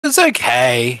was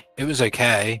okay. It was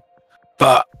okay,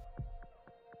 but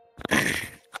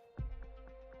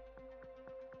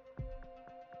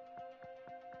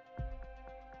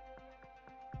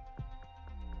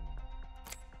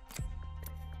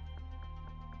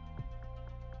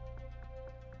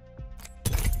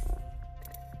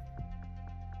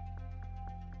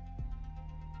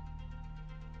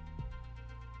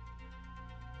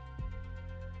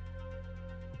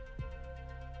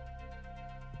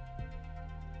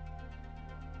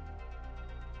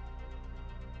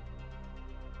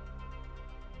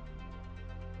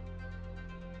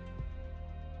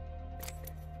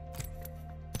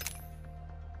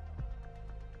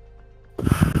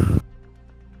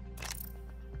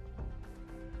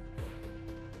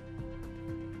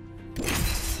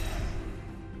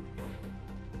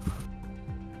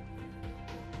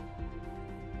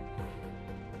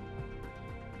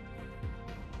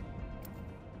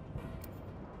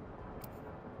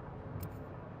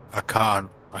I can't.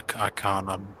 I can't.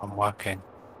 I'm working.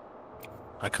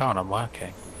 I can't. I'm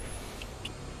working.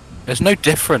 There's no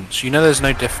difference. You know, there's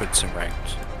no difference in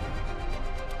ranked.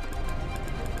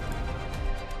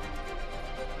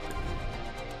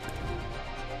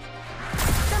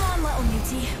 Come on, little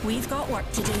mutie. We've got work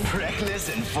to do. Reckless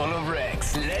and full of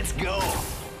wrecks. Let's go.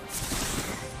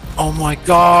 Oh my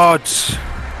god!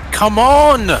 Come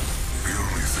on!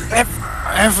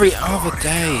 Every other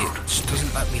day, it just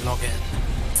doesn't let me log in.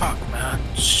 Fuck, man.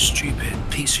 Stupid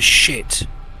piece of shit.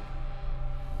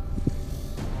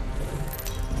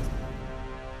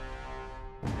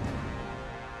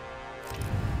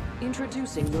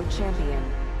 Introducing your champion.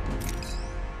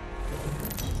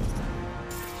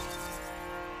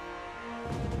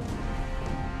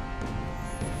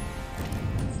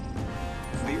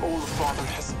 The Old Father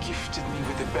has gifted me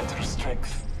with a better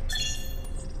strength.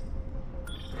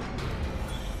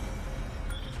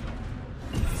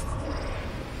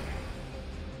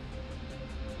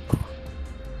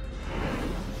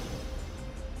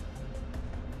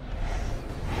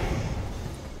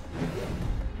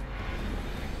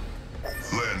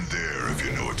 Land there if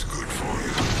you know it's good for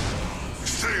you.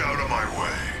 Stay out of my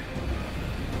way.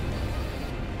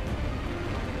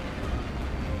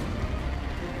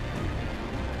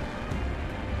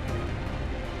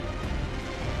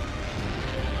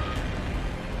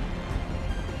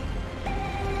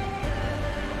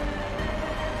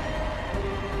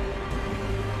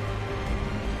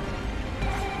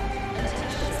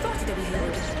 Spotted a wee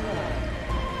hood.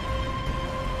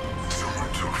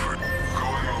 Someone took for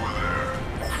going over there.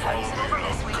 Follow me,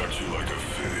 I'll cut you like a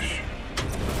fish.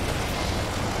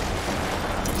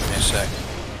 Give me a sec.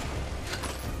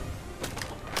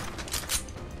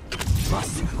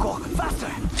 Must go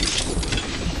faster.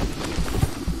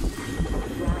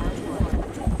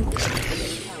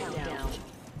 Countdown.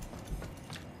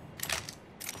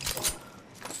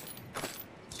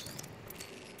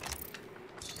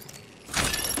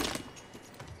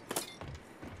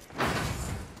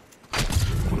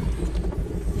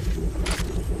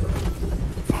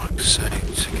 Fuck's sake,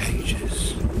 it took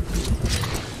ages.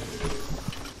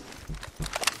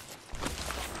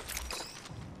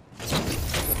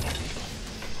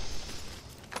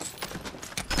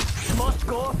 Must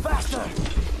go faster.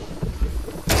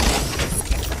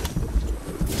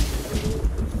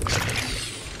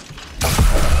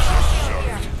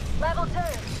 Level 2.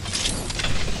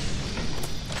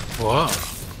 What?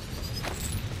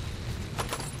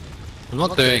 I'm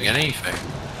not doing anything.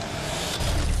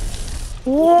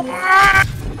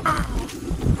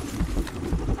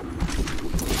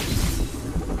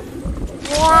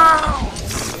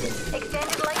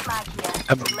 Extended light mag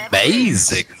here.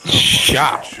 Amazing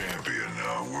shot. Champion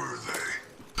now, were they?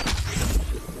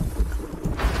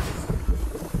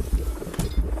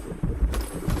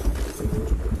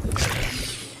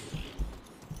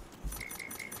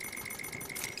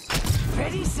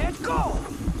 Ready, set, go.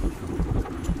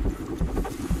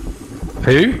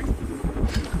 Who?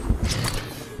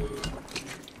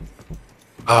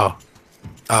 Oh.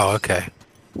 Oh, okay.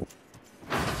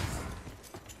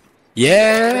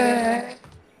 Yeah.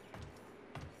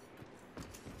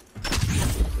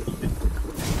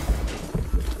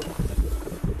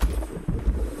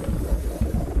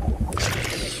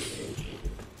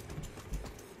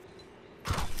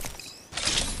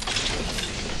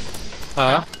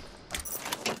 Huh?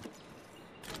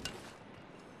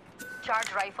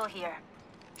 Charge rifle here.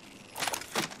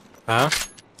 Huh?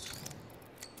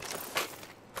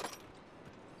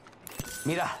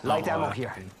 Mira, light ammo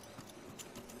here.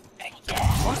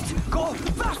 Must go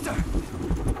faster.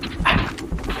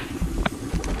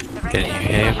 Can you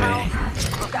hear me?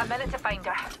 We've got a minute to find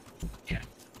her.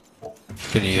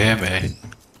 Can you hear me?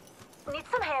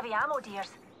 the ammo, dears.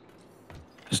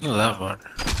 It's not that one.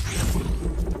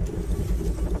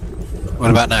 What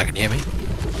about now? Can you hear me?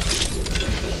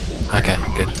 Okay,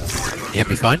 good. You hear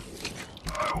me fine?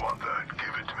 I want that.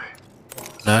 Give it to me.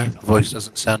 No, the voice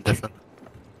doesn't sound different.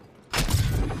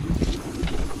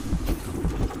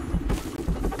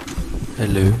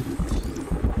 Hello.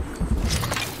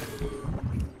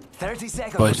 30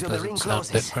 seconds Voice until the ring doesn't sound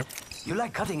closes. different. You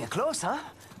like cutting it close, huh?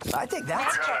 I take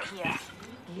that. Check here.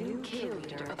 New kill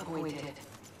leader appointed.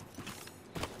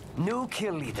 New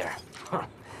kill leader. Huh.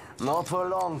 Not for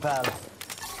long, pal.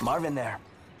 Marvin there.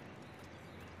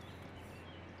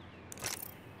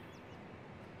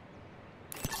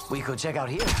 We could check out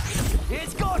here.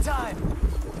 It's go time!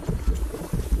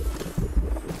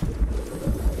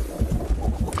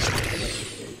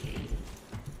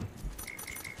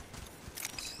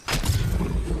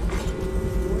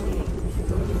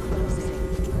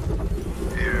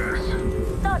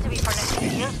 Yes. Not to be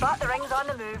pernicious, but the ring's on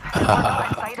the move. We're not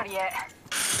inside her yet.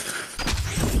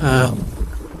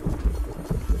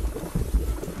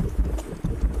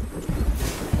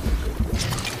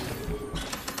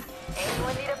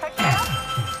 Anyone need a picture?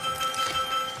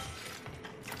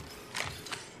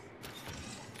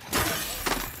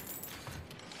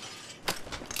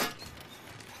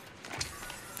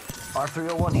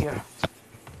 R301 here.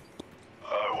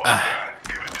 I want that.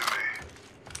 Give it to me.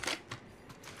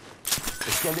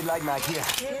 Extended light mag here.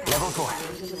 Level 4.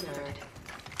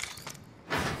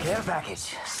 Care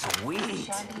package. Sweet.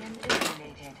 Champion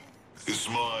eliminated. It's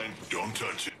mine. Don't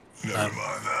touch it. Never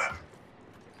mind that.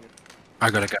 I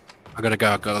gotta go. I gotta go.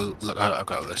 I gotta look. I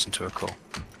gotta listen to a call.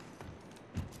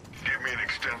 Give me an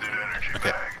extended energy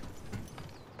Okay. bag.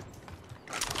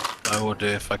 I will do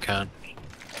if I can.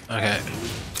 Okay.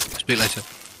 Speak later.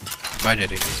 Bye,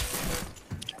 JD.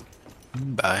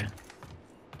 Bye.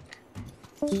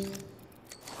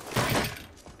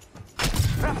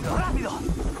 Rápido, rápido.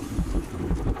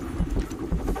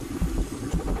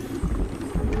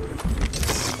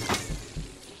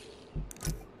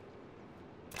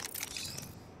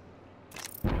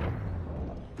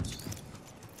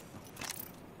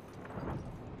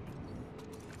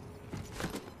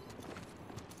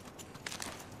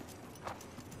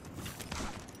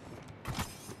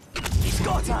 It's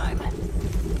go time.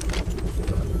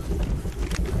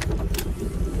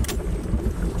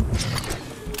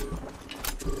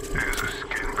 There's a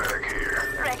skin bag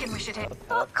here. Reckon we should hit.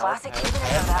 Oh, classic even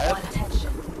out that one.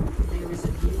 Attention. There is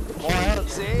a new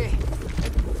See?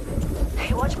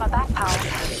 Hey, watch my back, pal.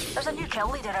 There's a new kill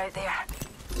leader out there.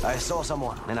 I saw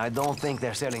someone, and I don't think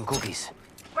they're selling cookies.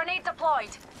 Grenade deployed.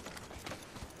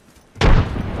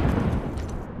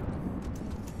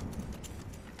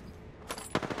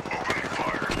 Opening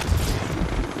fire.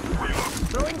 Reload.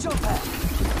 Throwing jump pad.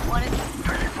 One in.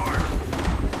 Taking fire.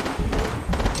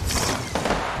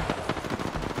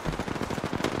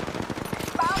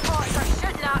 Spam bots are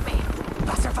shooting at me.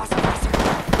 Faster, faster, faster.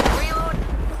 Reload.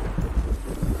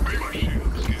 Be my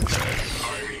shield. Skin bag.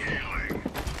 I'm healing.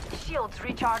 Shields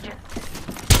recharging.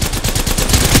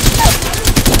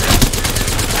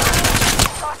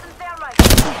 Tossing thermite.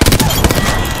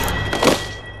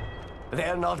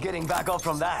 They're not getting back up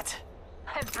from that.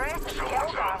 Impressive kill,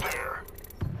 Someone's out darling. there.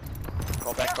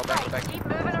 Go back, go back, go back. Keep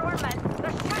moving or we're men.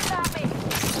 They're shooting at me.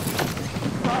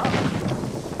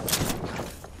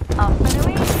 Up and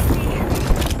away, Lucy.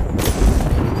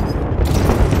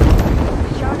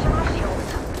 Charging my shields.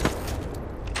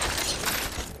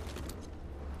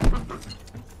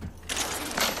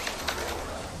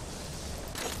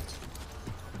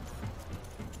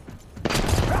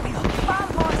 Rápido.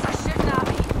 Spam bots are shooting at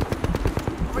me.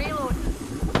 Reload.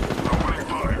 Opening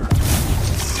fire.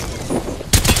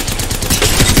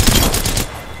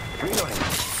 Reloading.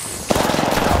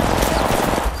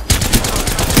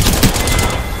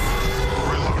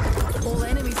 Whole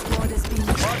enemy squad has been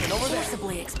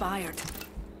forcibly expired.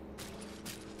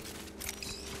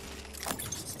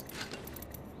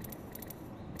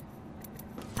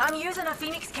 I'm using a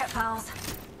Phoenix kit, pals.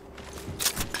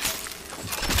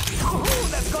 Ooh,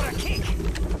 that's got a kick.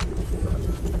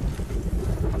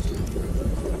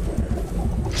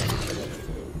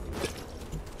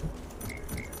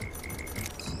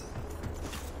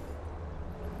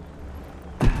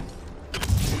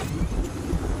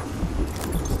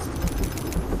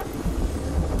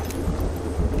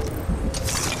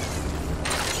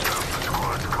 The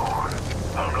squad's gone.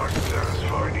 I'm not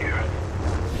satisfied yet.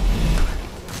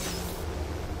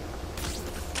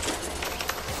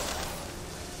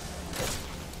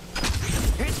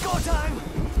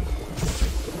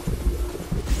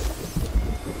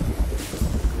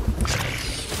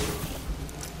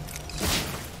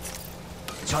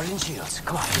 Charging shields.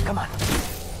 Come on, come on.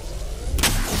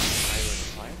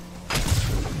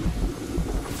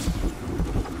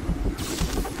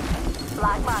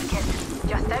 Black market,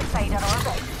 just outside our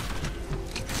orbit.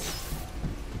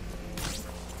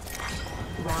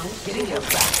 Round Getting here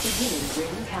fast.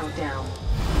 beginning ring countdown.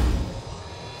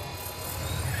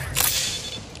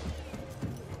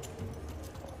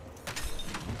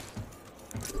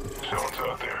 Someone's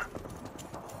out there.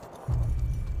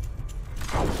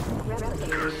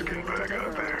 There's a skin bag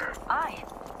out there. Aye.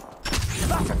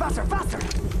 Faster, faster, faster!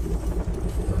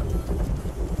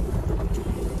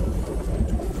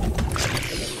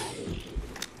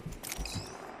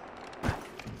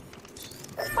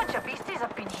 Bunch of beasties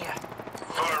have been here.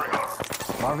 Firing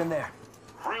on. Marvin there.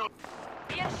 Real.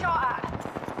 Being shot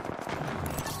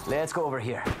at. Let's go over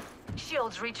here.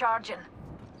 Shields recharging.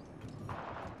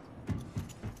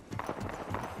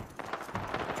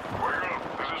 Where up?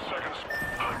 There's a second.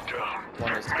 I'm down.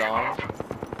 One is gone.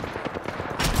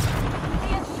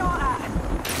 Being shot at.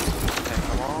 Okay,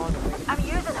 come on. I'm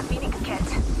using a Phoenix kit.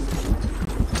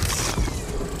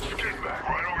 Skin bag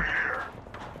right over here.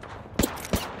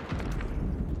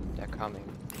 They're coming.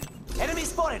 Enemy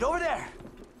spotted over there!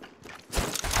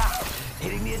 Ah,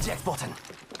 hitting the eject button.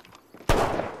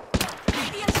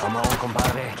 Come on,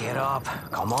 compadre, get up.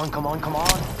 Come on, come on, come on.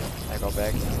 I go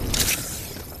back.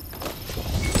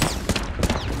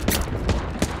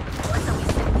 What's a wee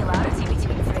similarity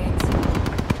between friends?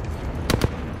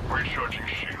 Recharging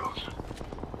shields.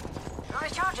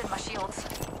 Recharging my shields.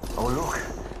 Oh, look.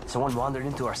 Someone wandered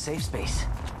into our safe space.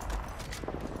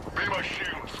 Be my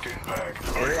shield, skin bag.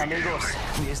 Hey, amigos.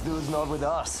 This dude's not with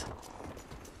us.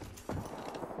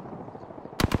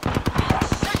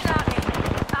 Shooting at me.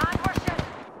 And we're shooting.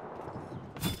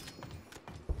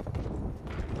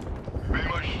 Be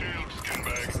my shield, skin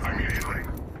bag. Immediately.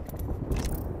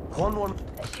 One.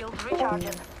 Shields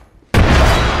recharging.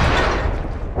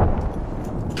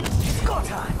 Go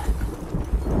time!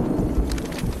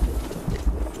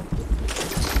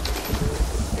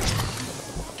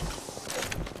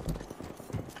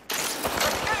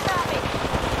 Shooting at me.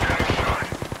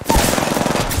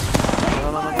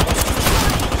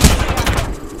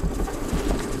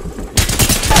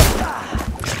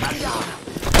 I'm down.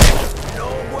 No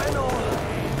bueno.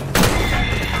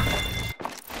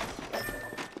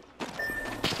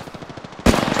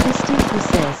 Twisted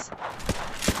Process.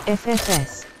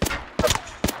 FFS.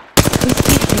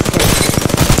 Twisted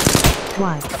Process.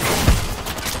 Y.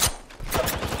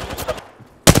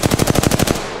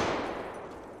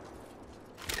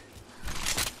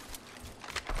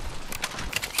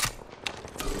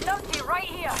 Numpty right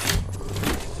here.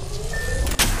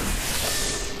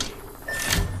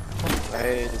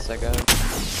 Wait a second.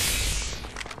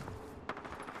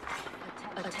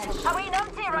 A wee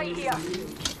numpty right here.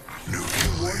 New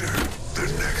kill leader. The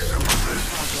next up on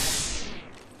this.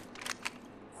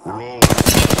 Roll.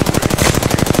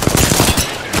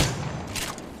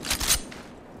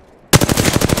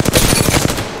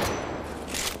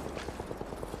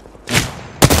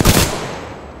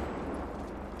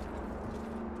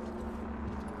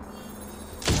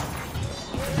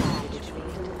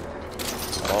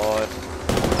 Oh,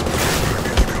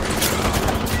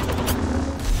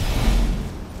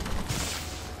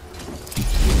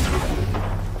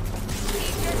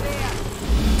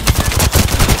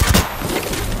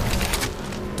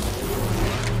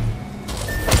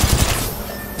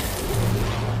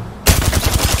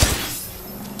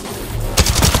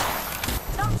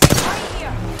 Numpty right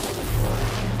here.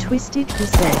 Twisted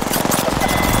Process.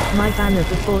 My banner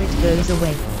before it goes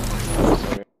away.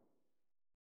 sorry.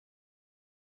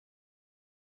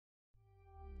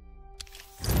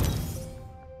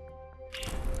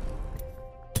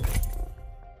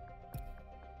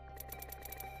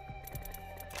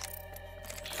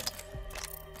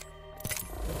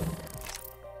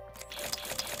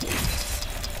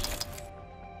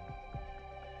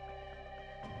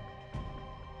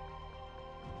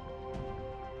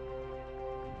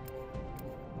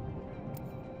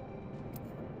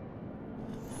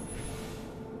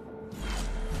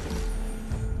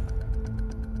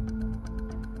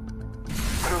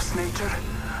 Trust nature,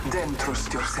 then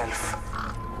trust yourself.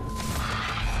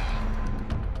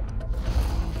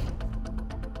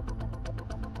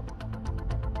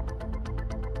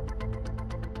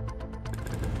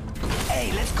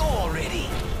 Hey, let's go already.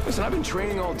 Listen, I've been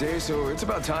training all day, so it's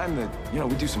about time that,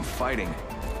 we do some fighting.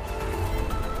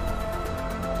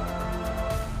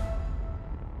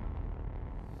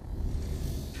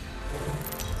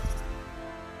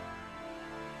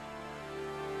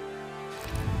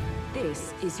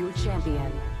 This is your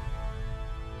champion.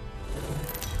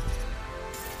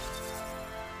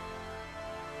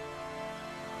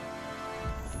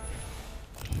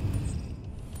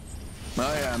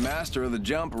 My master of the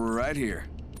jump right here.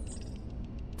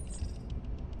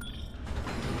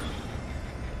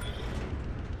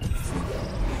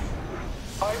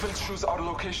 I will choose our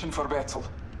location for battle.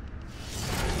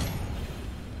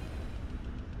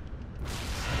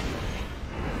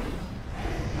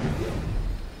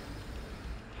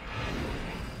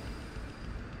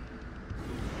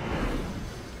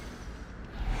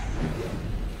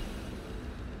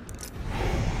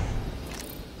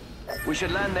 We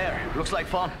should land there. Looks like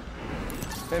fun.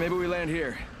 Hey, maybe we land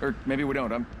here. Or maybe we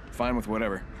don't. I'm fine with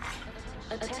whatever.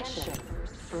 Attention.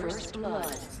 First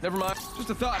blood. Never mind. Just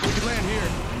a thought. We could land here.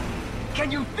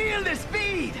 Can you feel the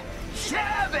speed?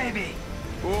 Yeah, baby!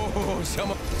 Oh,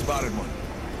 someone spotted one.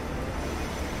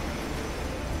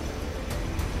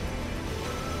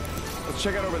 Let's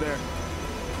check out over there.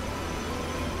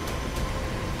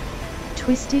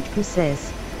 Twisted Poo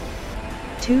says.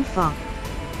 Too far.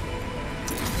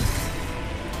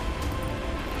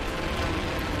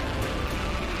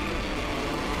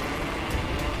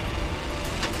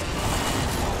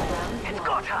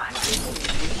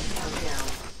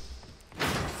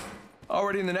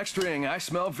 Already in the next ring, I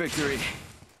smell victory.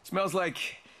 Smells like...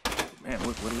 Man,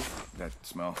 what is that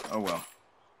smell? Oh well.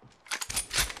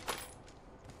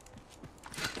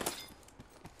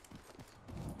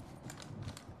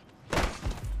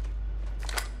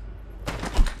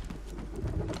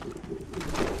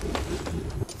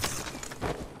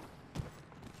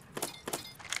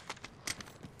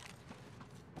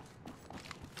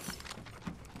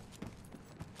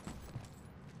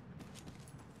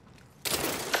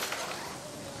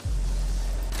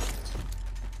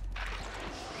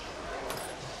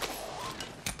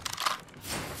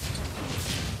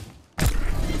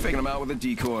 Faking him out with a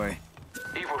decoy.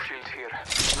 Evo shield here.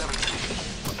 Level 3.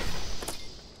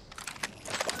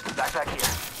 Backpack here.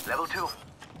 Level 2.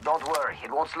 Don't worry,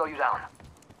 it won't slow you down.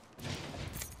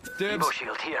 Dibs. Evo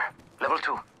shield here. Level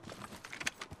 2.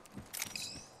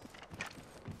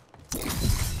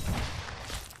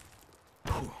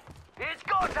 It's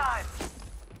go time!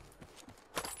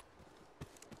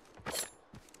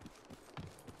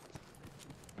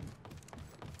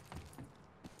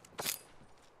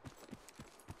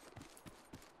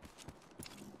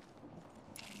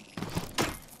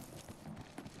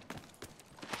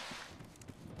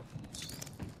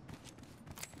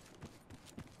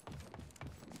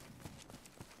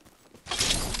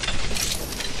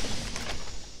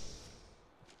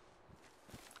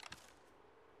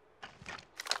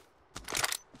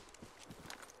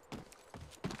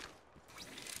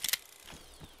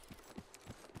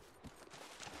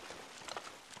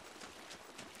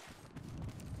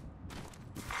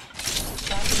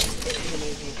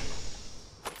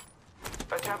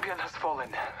 A champion has fallen.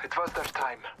 It was their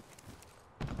time.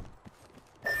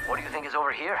 What do you think is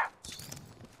over here?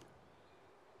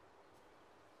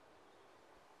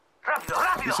 Rápido,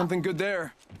 rápido! There's something good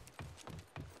there.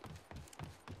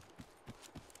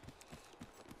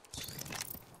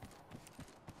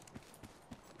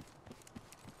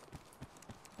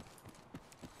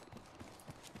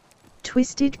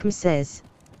 Twisted Poo says.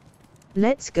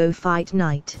 Let's go fight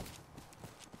night.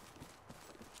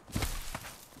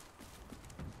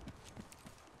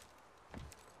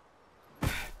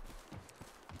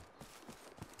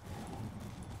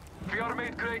 We are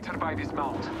made greater by this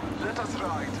mount. Let us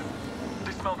ride.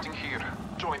 Dismounting here.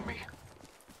 Join me.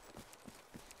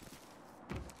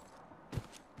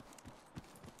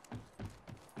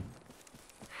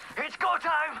 It's go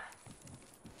time!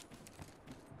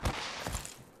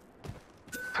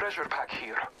 Treasure pack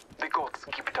here. The gods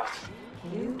kept us.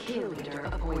 New kill leader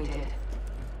appointed.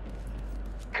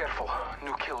 Careful,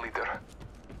 new kill leader.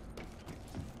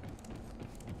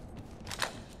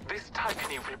 This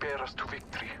Tigany will bear us to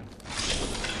victory.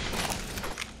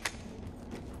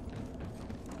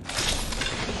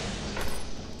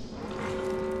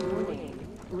 Warning.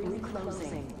 Ring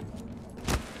closing.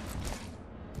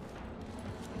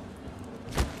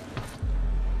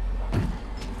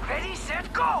 Ready,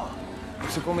 set, go!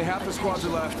 Looks like only half the squads are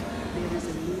left. There is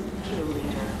a new kill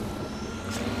leader.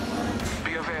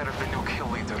 Be aware of the new kill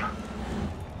leader.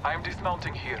 I am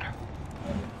dismounting here.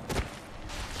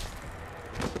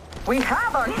 We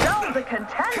have ourselves a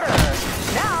contender!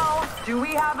 Now, do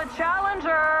we have a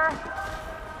challenger?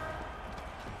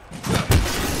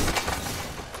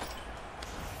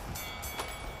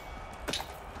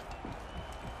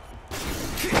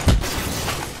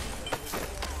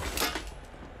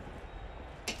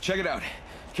 Check it out.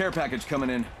 Care package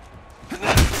coming in.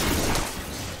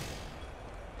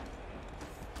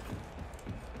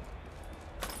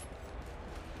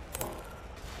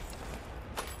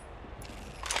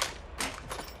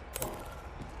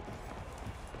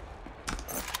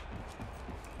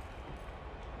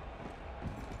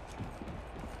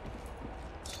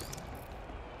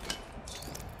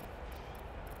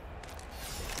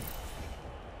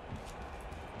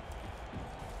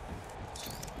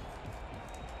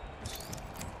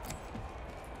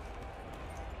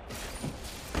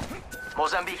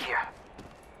 Mozambique here.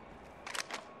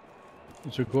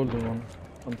 It's a golden one.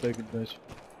 I'll take it, guys.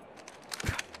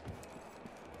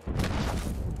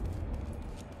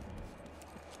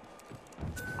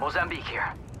 Mozambique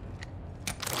here.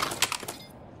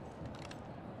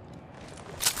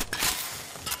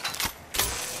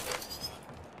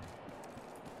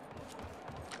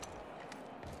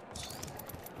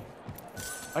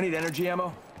 I need energy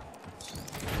ammo.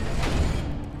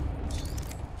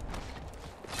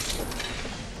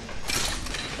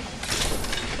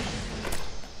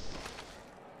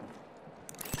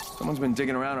 Someone's been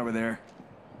digging around over there.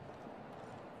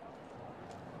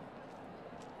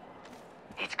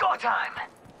 It's go time!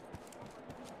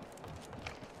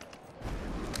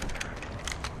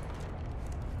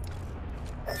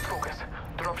 Focus.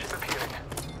 Dropship appearing.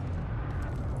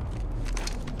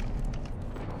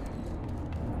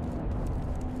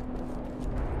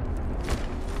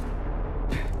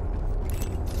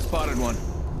 Spotted one.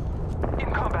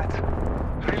 In combat.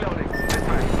 Reloading. This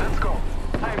way. Let's go.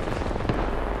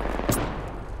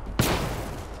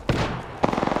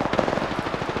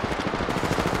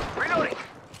 Reloading!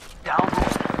 Down.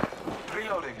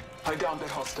 Reloading. I downed a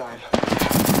hostile.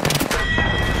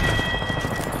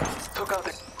 Took out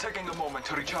the... Taking a moment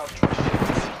to recharge my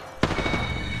shields.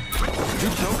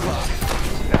 Duke no clock.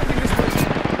 I think this place...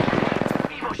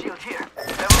 Evo shield here.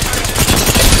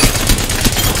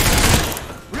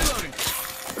 Reloading!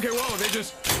 Okay, whoa, they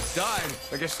just died.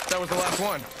 I guess that was the last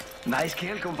one. Nice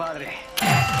kill, compadre.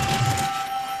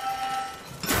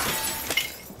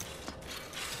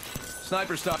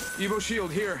 Sniper stock. Evo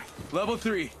shield here. Level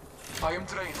 3. I am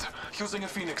trained. Using a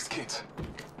Phoenix kit.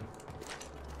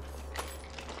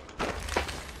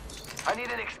 I need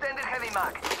an extended heavy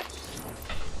mag.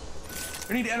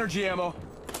 I need energy ammo.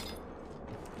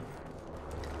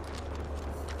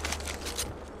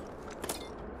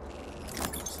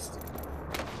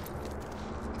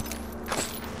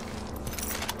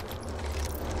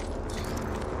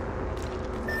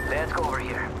 Let's go over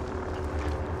here.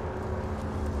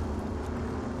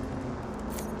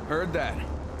 Heard that.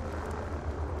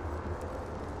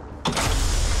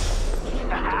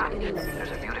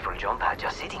 There's a beautiful jump pad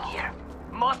just sitting here.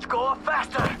 Must go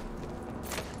faster!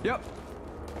 Yep.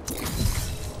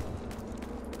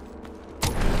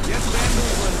 Yes, Van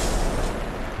Movement.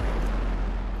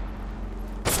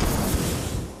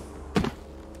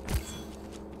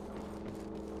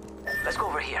 Let's go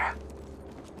over here.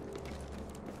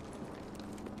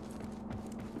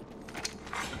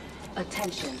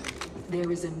 Attention.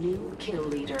 There is a new kill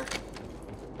leader.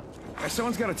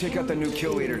 Someone's got to take out that new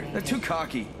kill leader. They're too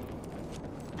cocky.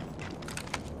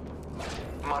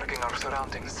 Marking our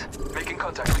surroundings. Making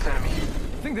contact with enemy.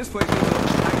 I think this place is... I'm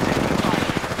taking fire.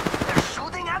 They're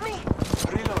shooting at me?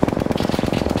 Reloading.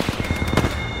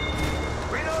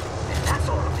 Reload. That's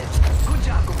all of them. Good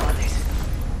job, compadres.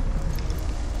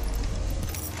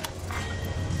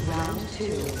 Round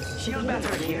 2. Shield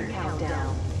battery here.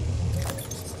 Countdown.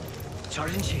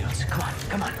 Charging shields. Come on,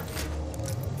 come on.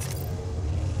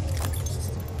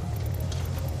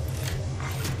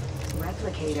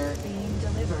 Replicator being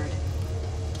delivered.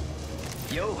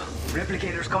 Yo,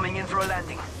 replicator's coming in for a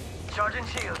landing. Charging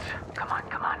shields. Come on,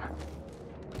 come on.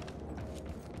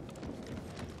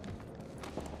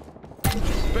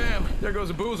 Bam! There goes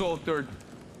a boozle, or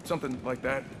something like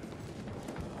that.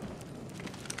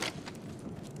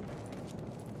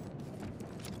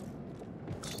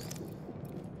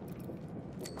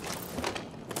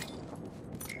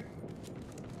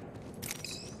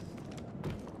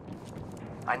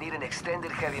 I need an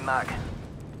extended heavy mag.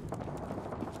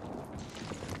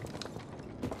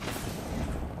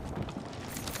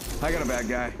 I got a bad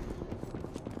guy.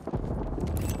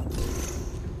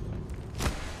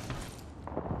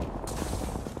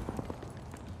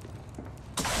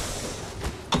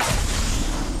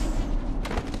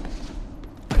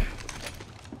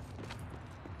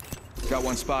 Got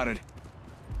one spotted.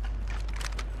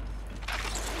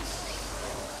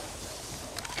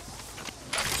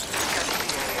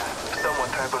 Someone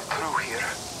traveled through here.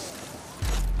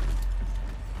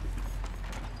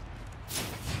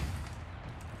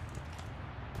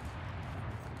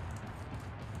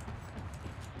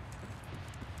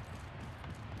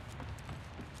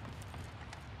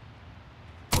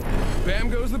 Bam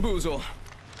goes the boozle.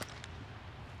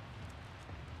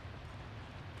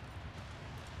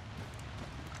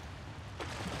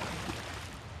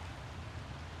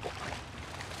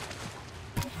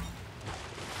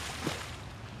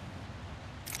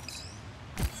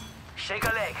 Shake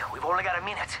a leg. We've only got a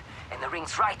minute. And the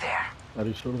ring's right there. Are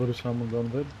you sure there is someone down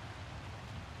there?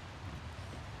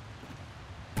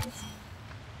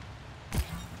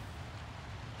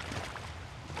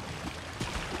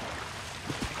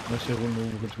 Nice run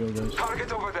move, let's go guys.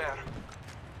 Target over there.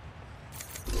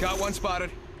 Got one spotted.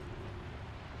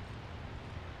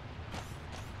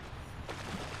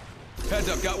 Heads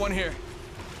up, got one here.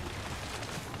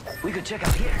 We could check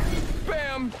out here.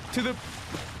 Bam! To the...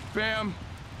 Bam!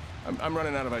 I'm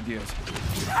running out of ideas.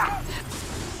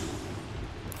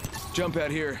 Jump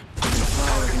out here.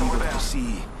 Target over there.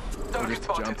 See. Target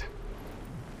spotted.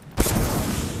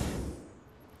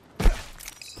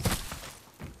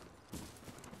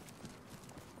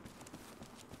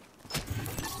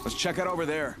 Let's check out over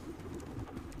there.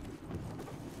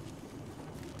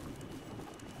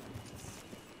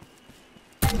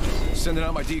 Sending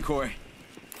out my decoy.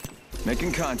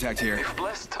 Making contact here. If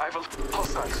blessed, I will...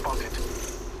 Hostile spotted.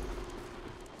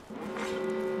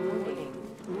 Warning.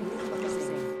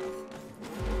 Refocusing.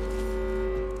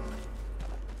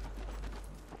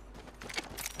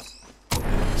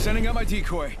 Sending out my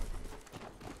decoy.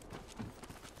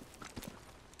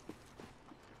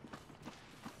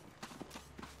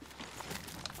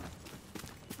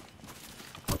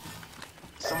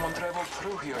 Someone traveled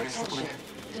through here recently.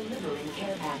 Delivering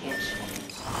care package.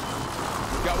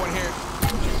 Got one here.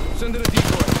 Sending a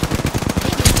decoy.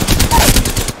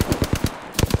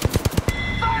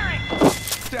 Firing!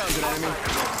 Down's an enemy.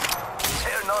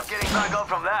 They're not getting back up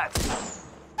from that.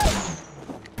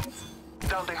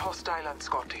 Down the hostile and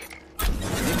Scotty.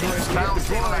 Found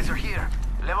stabilizer here.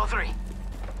 Level 3.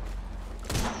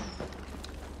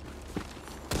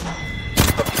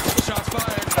 Shots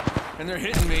fired. And they're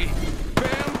hitting me.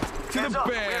 Bam! To Hands the up.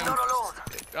 We're bam! not alone.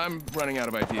 I'm running out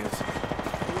of ideas.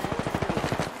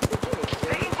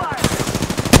 Taking fire.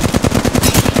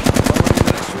 Already in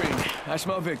the next ring. I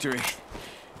smell victory.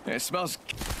 It smells...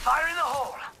 Fire in the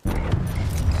hole.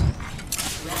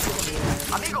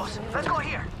 Amigos, let's go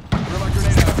here. Throw my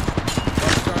grenade out.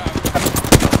 Rockstar out.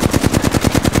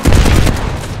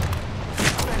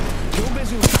 Kill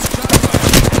Mizu. Shot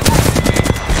fired.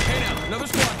 Hey now, another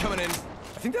squad coming in.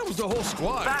 I think that was the whole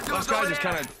squad. Back Last up guy over just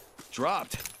there. kind of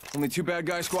dropped. Only 2 bad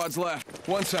guy squads left.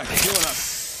 1 sec, healing up.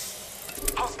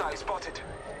 Hostile spotted.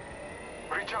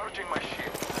 Recharging my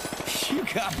shield. You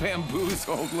got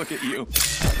bamboozled. Look at you.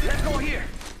 Let's go here.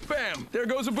 Bam! There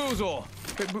goes a boozle.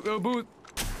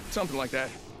 Something like that.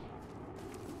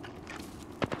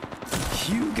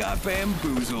 You got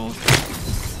bamboozled.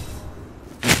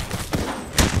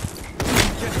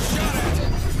 Get shot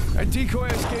at! A decoy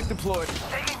escape deployed.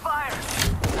 Taking fire.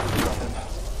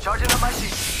 Charging up my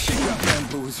shield. She got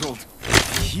bamboozled.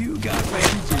 You got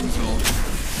bamboozled.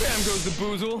 Bam goes the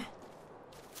boozle.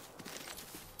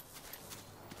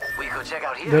 We could check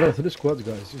out There here. are 3 squads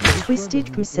guys. This Twisted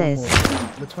squad Who and says, one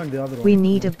more. Let's find the other one. We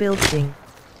need a building.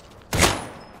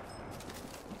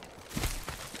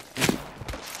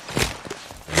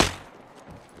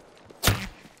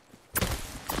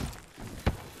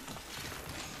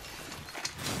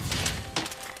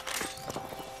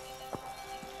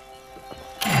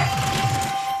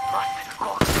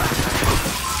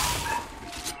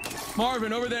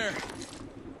 Marvin, over there.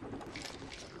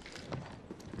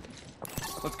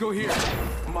 Let's go here.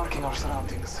 Marking our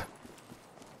surroundings.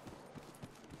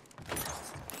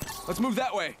 Let's move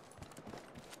that way.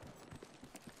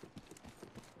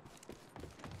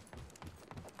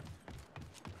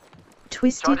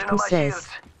 Twisted Charging Who up my says, shields.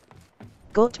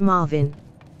 Got Marvin.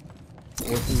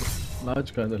 Now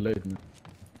it's kinda late, man.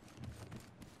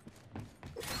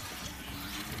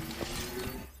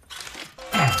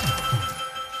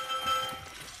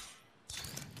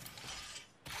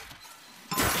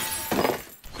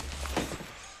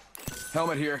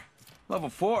 Helmet here. Level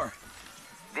 4.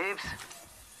 Dibs.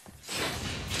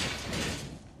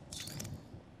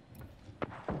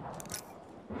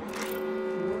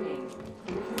 Warning.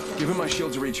 Give him my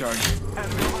shield to recharge.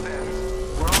 Enemy over there.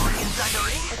 We're already inside the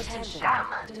ring. Attention. Damn.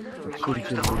 Delivering Could use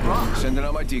the move wrong. Sending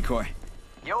out my decoy.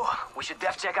 Yo, we should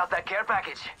def check out that care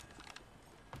package.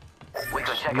 We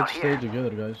could check out Let's stay here. together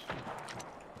guys.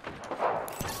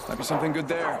 Might be something good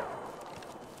there.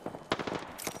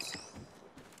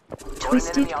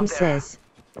 Twisted Who says,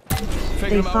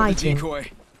 Faking him out with fighting. the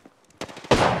decoy.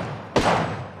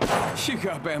 You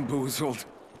got bamboozled.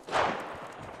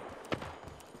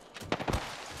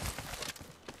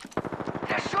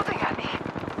 They're shooting at me.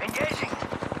 Engaging.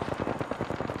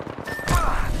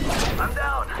 I'm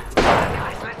down.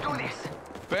 Guys, let's do this.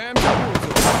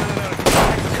 Bamboozled.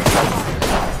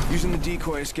 Using the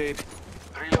decoy escape.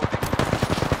 Reloading.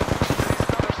 There is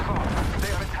another squad.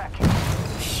 They are attacking.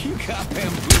 You got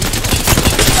bamboozled.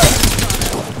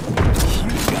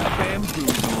 You got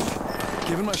bamboozled.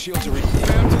 Giving my shield to reach.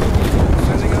 Bam to the boozle.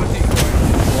 Sending out a decoy.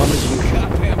 You got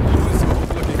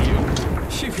bamboozled. Look at you.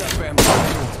 You got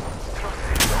bamboozled.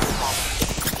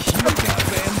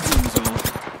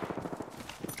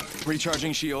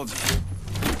 Recharging shields.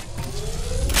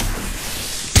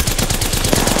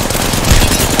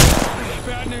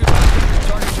 Bad news.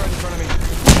 Target's right in front of me.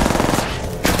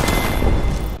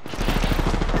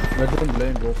 Let them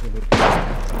blame both of it.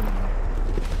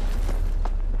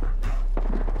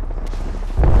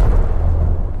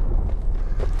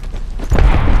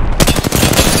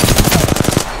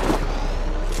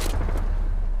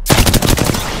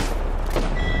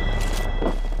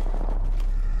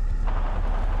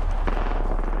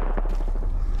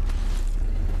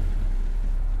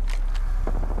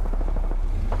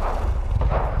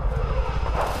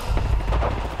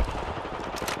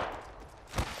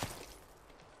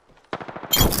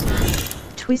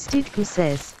 Twisted Who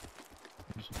says,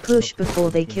 push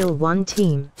before they kill one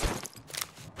team.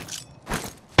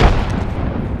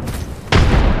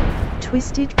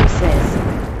 Twisted Who says,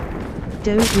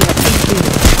 don't let them do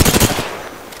it.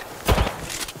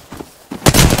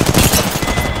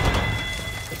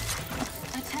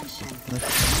 Attention.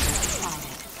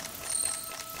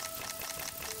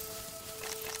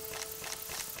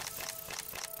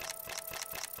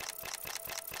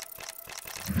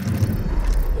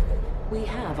 We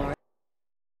have our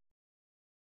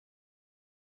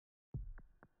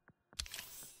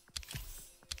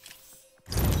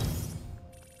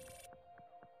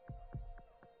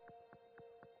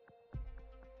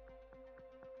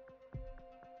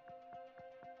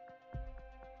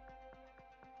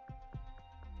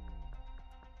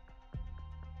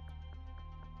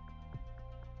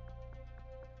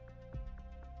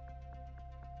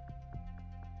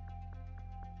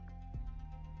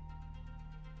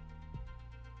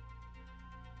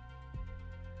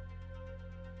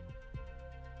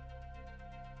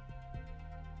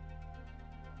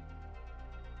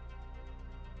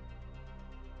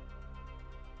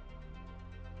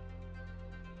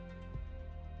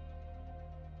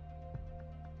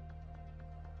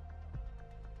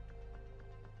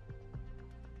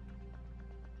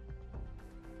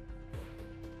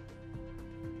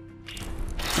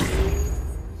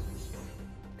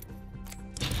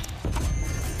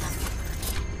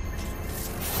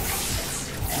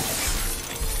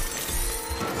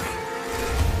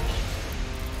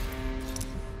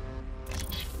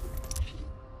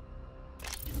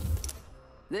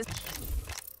this.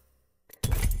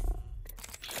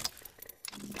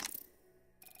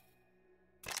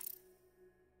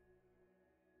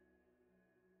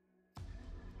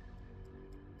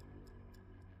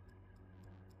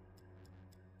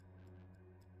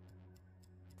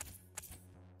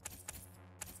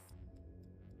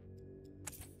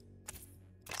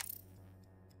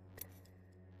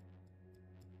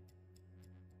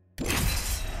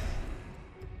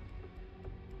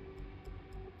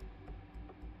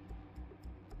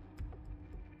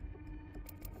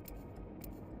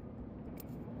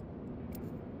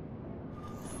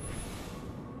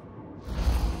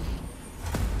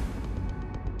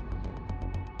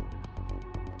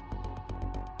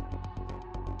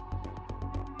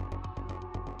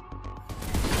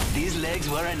 These legs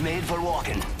weren't made for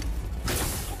walking. They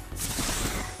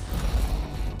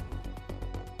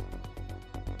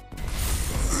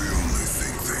only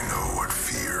think they know what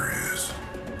fear is.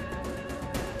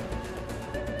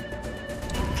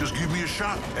 Just give me a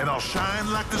shot, and I'll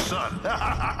shine like the sun.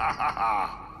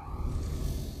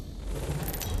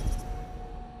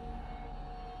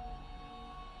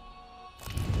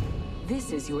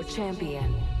 This is your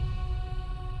champion.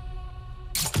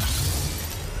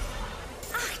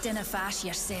 Dinna fash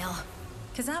yourself,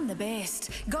 cause I'm the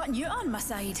best. Got you on my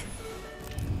side.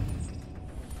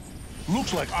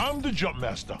 Looks like I'm the jump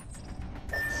master.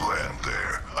 Land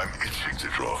there. I'm itching to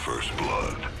draw first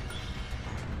blood.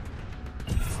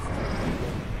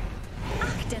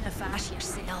 Dinna fash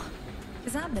yourself,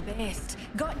 cause I'm the best.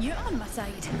 Got you on my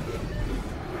side.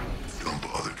 Don't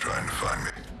bother trying to find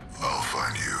me. I'll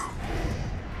find you.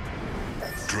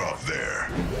 Drop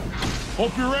there.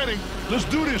 Hope you're ready. Let's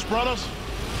do this, brothers.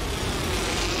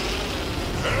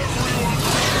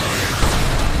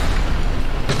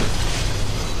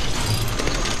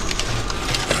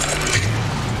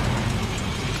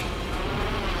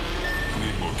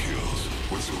 Need more kills.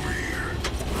 What's over here?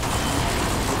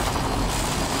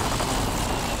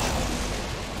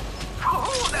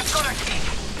 Oh, that's gonna kick!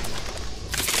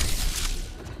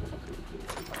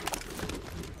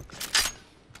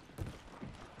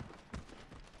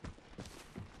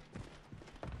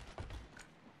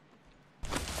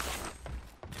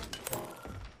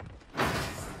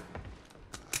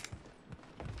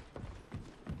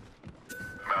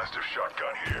 Master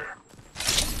shotgun here.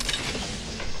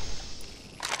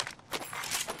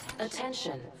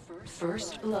 Attention.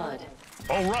 First blood.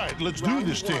 All right, let's do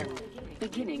this Round thing. 1.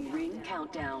 Beginning ring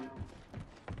countdown.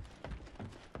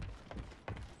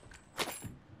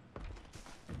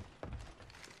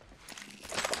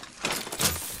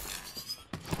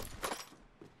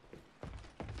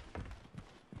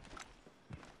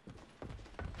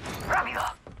 Rápido.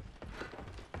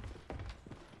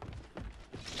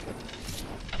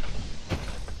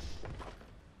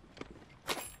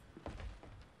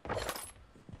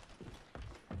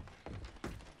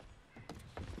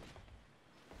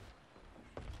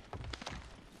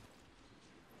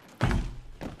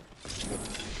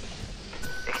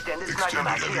 Extended sniper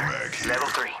mag here. Level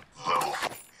 3. Level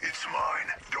 4. It's mine.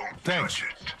 Don't Thanks. touch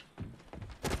it.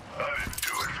 I didn't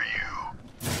do it for you.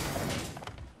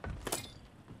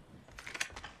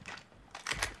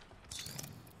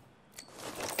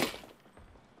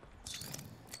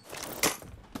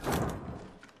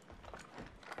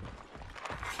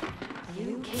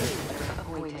 New kill leader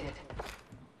appointed.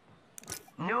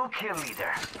 New kill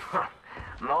leader.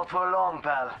 Not for long,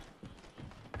 pal.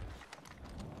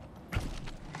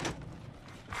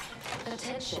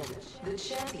 Attention, the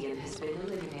champion has been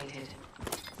eliminated.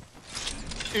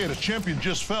 Hey, the champion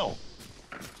just fell.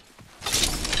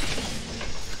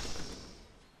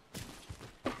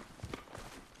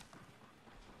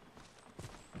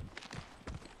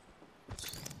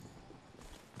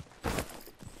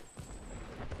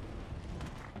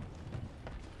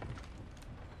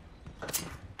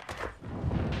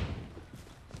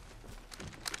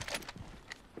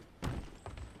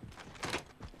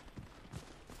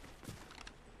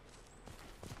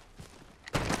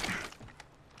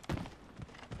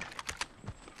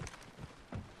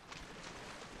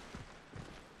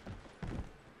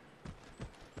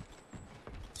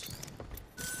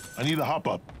 I need a hop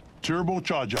up.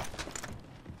 Turbocharger.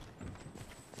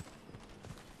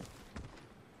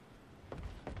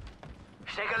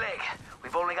 Shake a leg.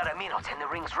 We've only got a minute and the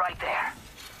ring's right there.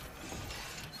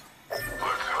 Let's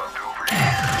hunt over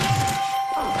here.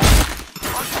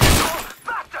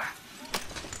 Faster!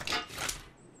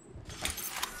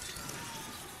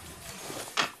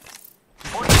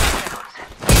 40 seconds.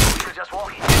 You're just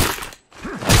walking.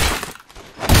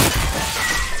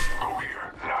 Go here,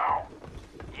 now.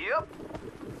 Yep.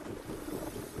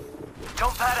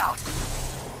 Jump pad out.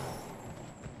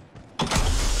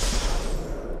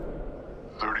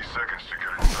 30 seconds to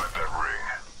get inside that ring.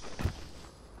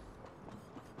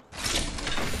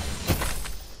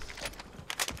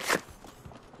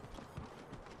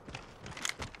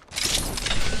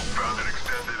 Found an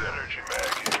extended energy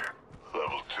mag here.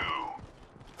 Level 2.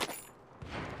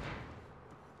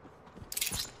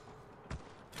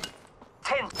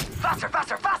 10. Faster,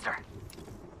 faster, faster!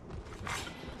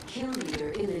 Kill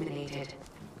leader eliminated.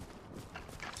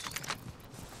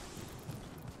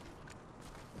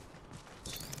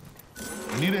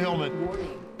 I need a helmet.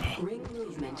 Warning, ring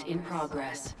movement in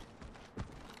progress.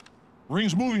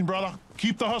 Ring's moving, brother.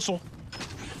 Keep the hustle.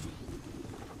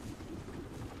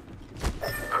 I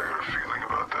got a feeling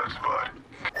about that spot.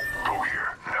 Go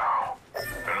here, now.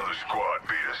 Another squad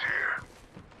beat us here.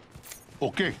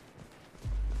 Okay.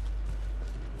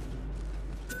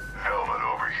 Helmet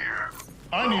over here.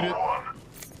 I need it. Level 1.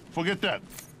 Forget that.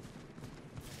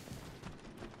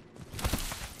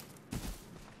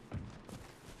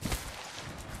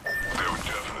 There were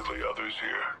definitely others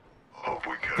here. Hope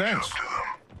we catch Thanks. up to them.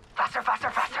 Faster, faster,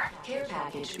 faster! Care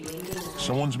package being delivered.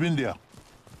 Someone's been there.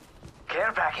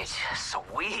 Care package.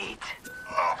 Sweet.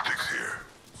 Optics here.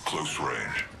 Close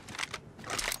range.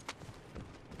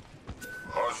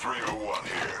 R301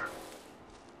 here.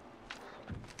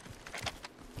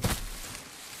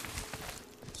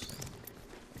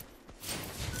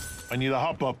 I need a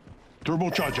hop up.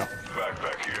 Turbocharger.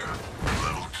 Backpack here.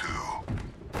 Level 2.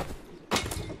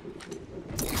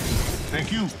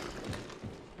 Thank you.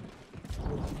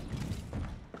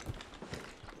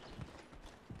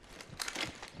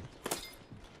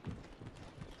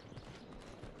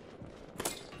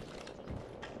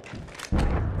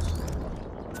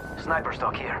 Sniper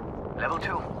stock here. Level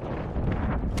 2.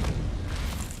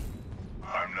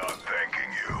 I'm not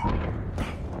thanking you.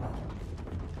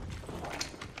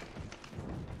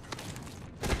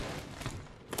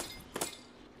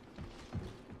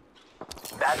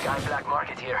 Bad guy black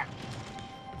market here.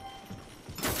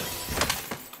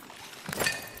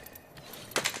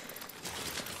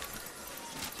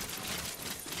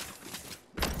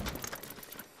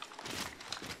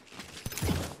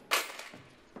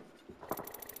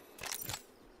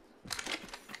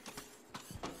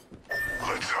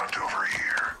 Let's hunt over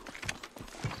here.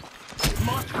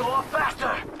 Must go up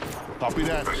faster! Copy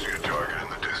that. I see a target in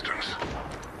the distance.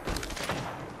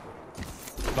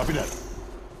 Copy that.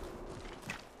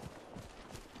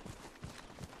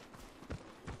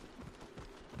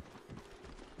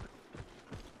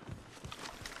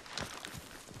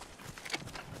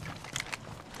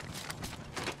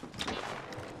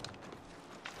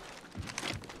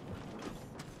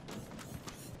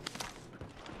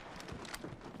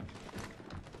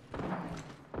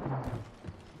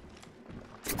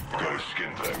 Got a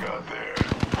skin pack out there.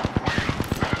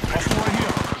 Hostile right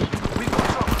here. We got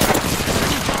trouble.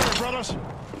 Fire, brothers.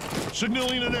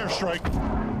 Signaling an airstrike.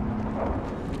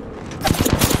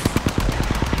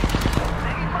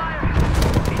 Taking fire.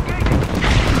 Engaging.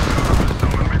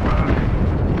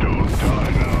 Don't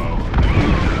die now.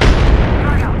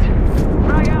 Frag out.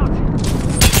 Frag out.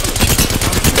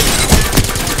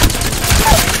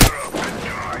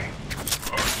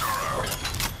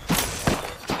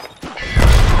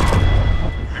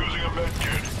 Using a med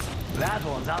kit. That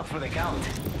one's out for the count.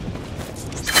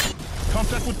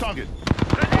 Contact with target.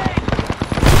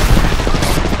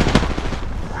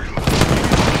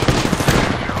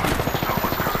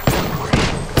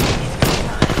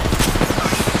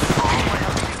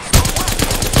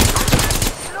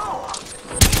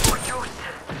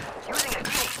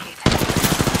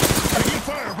 Taking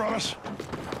fire, brothers.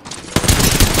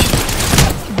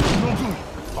 No good.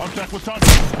 Contact with target.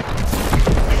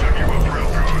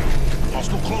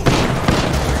 Hostile close.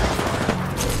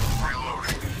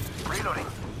 Reloading.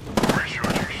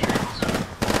 Recharging shields.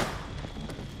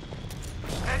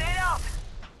 Grenade out.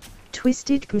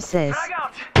 Twisted Goo says, Frag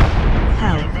out.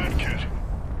 help. Med kit.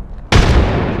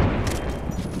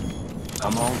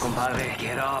 Come on, compadre,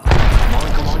 get up. Come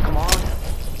on, come on, come on.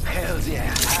 Hells yeah,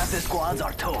 half the squads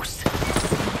are toast.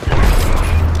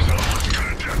 Someone's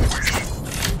gonna death wish.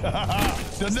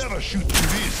 They'll never shoot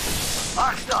through this.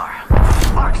 Arcstar!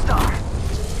 Arcstar!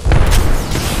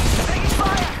 Taking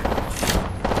fire!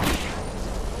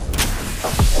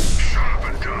 Shut up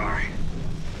and die.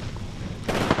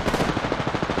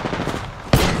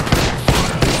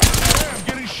 I'm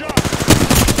getting shot.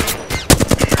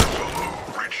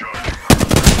 Recharging.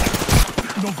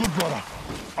 No good, brother.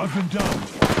 I've been down.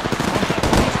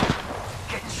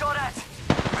 Getting shot at!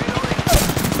 Reloading!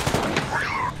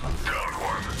 Down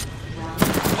one.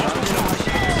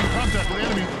 Contact with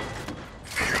enemy.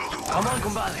 Come on,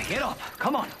 compadre, get up!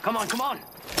 Come on, come on, come on!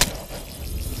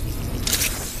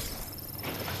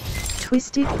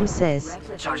 Twisted Goo says,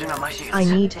 Charging on my shields. I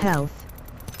need health.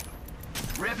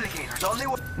 Replicators, only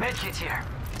one. Medkits here.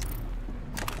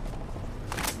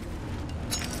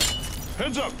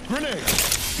 Heads up. Grenade.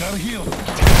 Gotta heal. Watch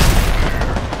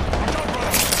out,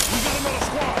 brother. We got another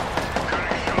squad.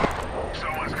 Getting shot.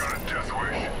 Someone's got a death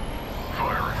wish.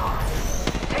 Firing on.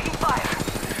 Taking fire!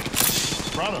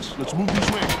 Brothers, let's move this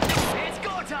way. It's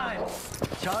go time!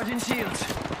 Charging shields.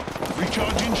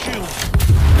 Recharging shields.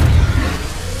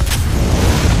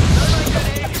 Thermite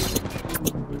grenade!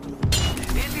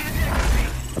 Into the deck.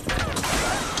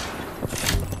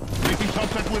 Making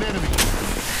contact with enemy.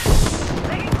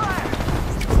 Taking fire!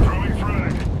 Throwing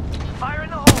frag. Fire in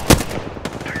the hole!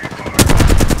 Taking fire.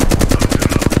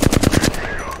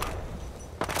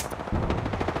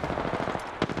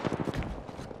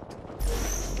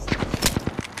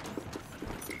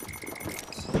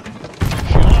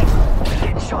 Picking me up.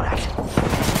 Getting shot at.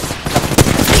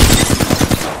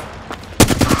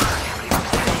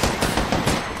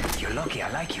 You're lucky I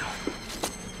like you.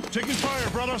 Taking fire,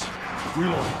 brothers.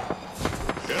 Reloading.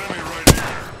 Enemy right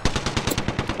here.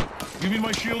 Give me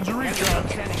my shields a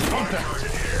recharge. Contact.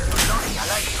 You're lucky I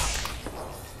like you.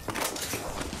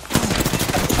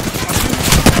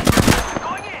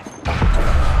 Going in!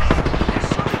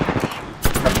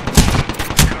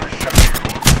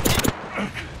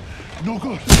 No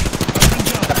good. I've been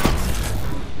down.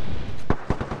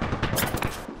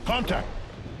 Contact.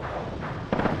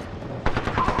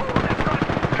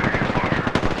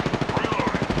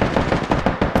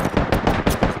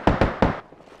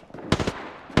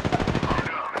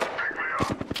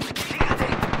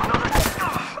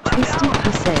 Twisted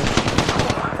Goo says,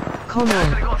 come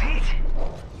on. I got heat.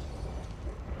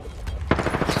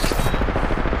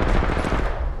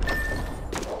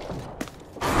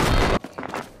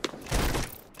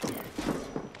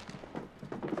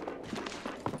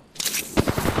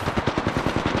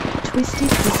 Twisted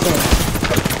Goo says,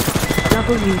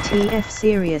 WTF,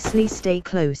 seriously, stay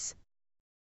close.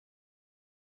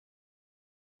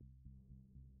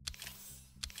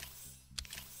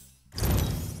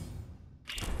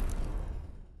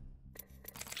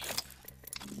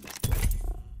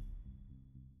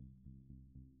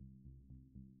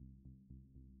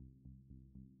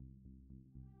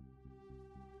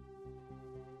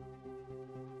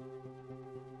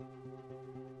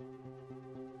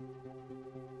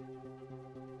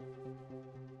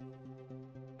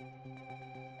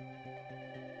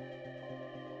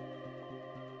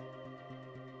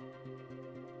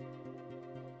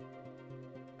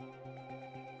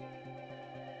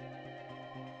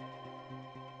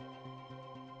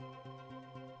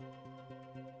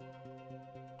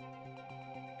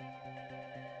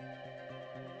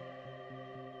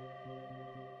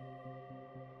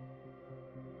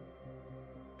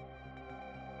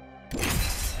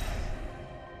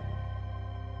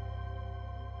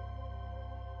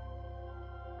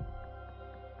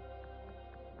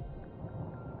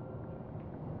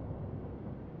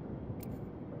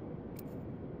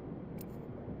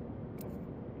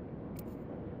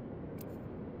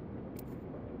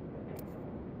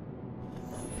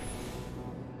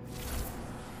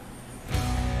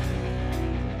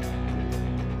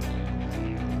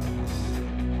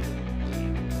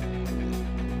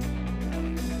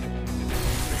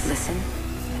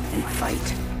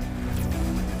 Fight.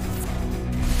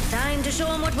 Time to show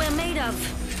them what we're made of.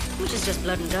 Which is just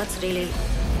blood and guts, really.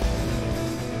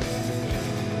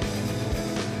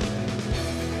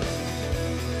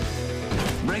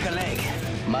 Break a leg.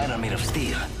 Mine are made of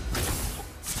steel.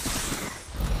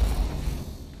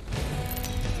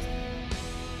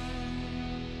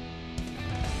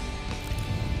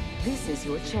 This is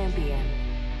your champion.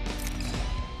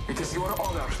 It is your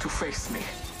honor to face me.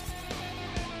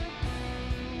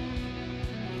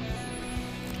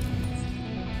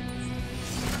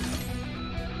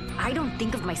 I don't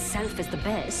think of myself as the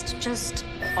best, just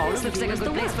always looks like a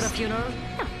good place for a funeral.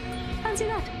 Yeah, fancy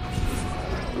that.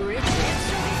 Rich kids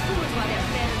show these fools why their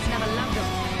parents never loved them.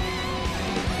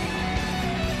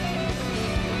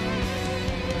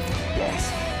 Yes.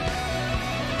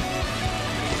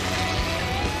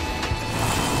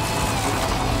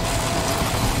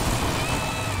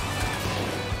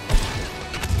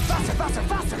 Faster, faster,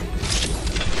 faster!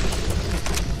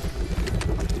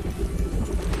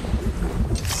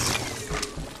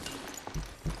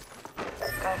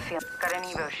 Got an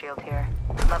Evo shield here.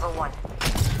 Level 1.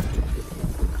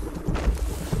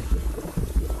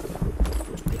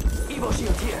 Evo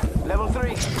shield here. Level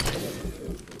 3.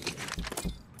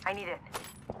 I need it.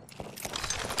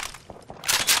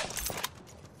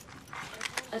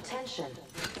 Attention.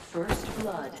 First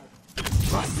blood.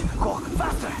 Rust, go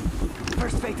faster!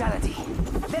 First fatality.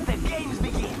 Let the games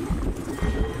begin.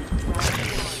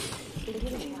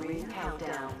 Beginning ring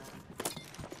countdown.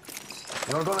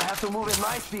 You're gonna have to move at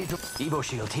my speed. Evo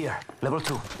shield here. Level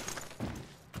 2.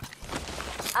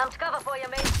 I'm to cover for you,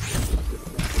 mate.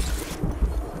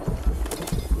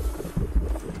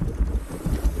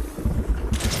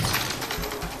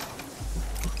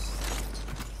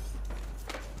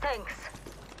 Thanks.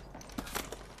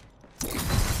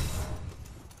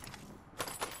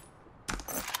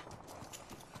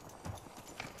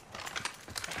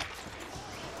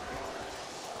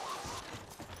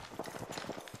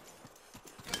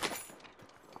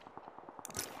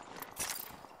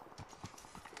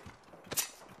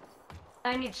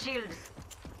 I need shields.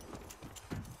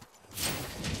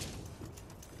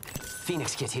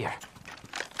 Phoenix kit here.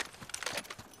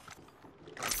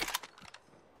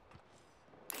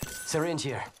 Syringe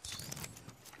here.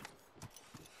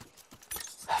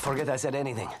 Forget I said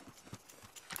anything.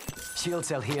 Shield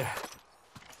cell here.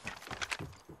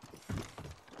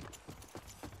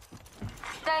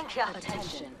 Thank you.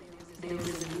 Attention. There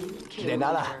is a new kill. De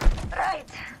nada. Right.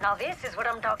 Now this is what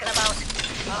I'm talking about.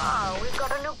 Ah, we've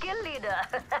got a new kill leader.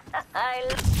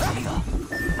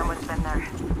 Someone's been there.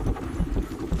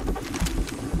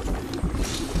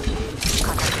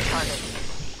 Contact the target.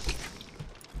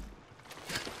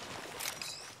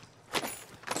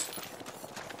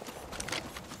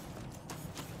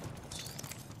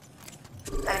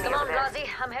 Come on, Rosie.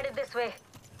 I'm headed this way.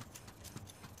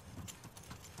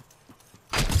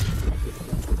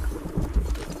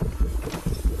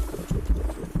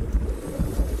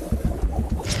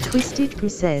 Twisted Brew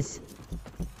says,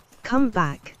 come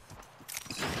back.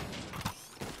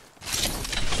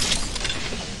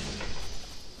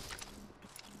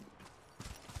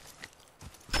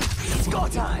 It's go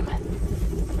time.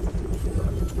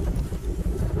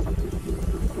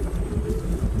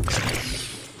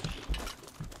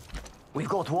 We've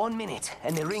got 1 minute,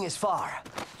 and the ring is far.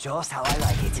 Just how I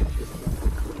like it.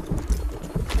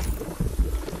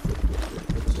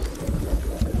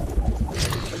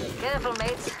 Careful,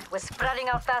 mates. We're spreading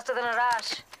out faster than a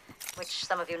rash. Which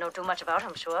some of you know too much about,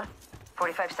 I'm sure.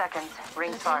 45 seconds.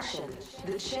 Ring's far. Attention.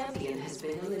 The champion has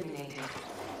been eliminated.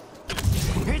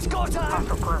 It's go time!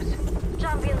 So close.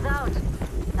 Champion's out.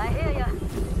 I hear ya.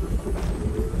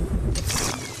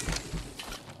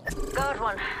 Got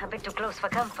one. A bit too close for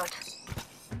comfort.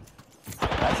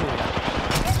 I hear ya.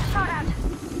 Get shot at.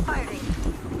 Firing.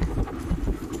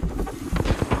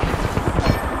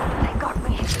 They got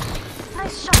me.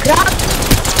 Nice shot.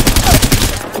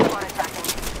 One attacking.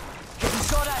 Getting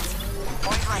shot at.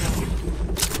 Point running.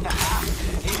 Aha!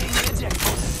 Hitting the eject.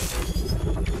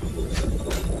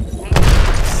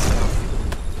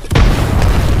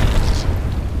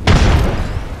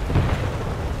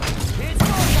 It's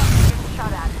go time!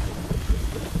 Shot at.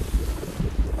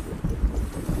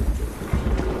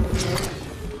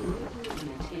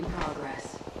 Movement in progress.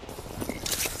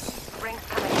 Ring's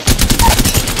coming.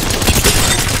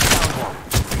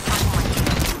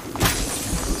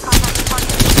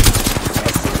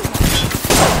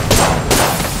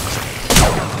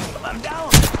 I'm down!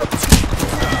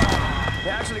 They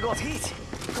actually got heat.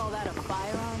 Call that a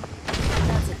firearm?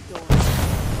 That's a door.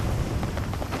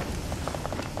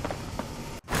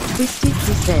 Twisted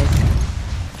Brew says,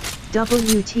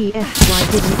 WTF, why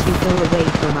didn't you go away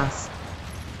from us?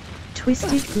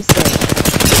 Twisted Crusade.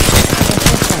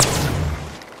 FFS.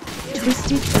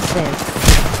 Twisted Crusade.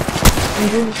 We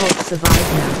will not survive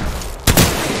now.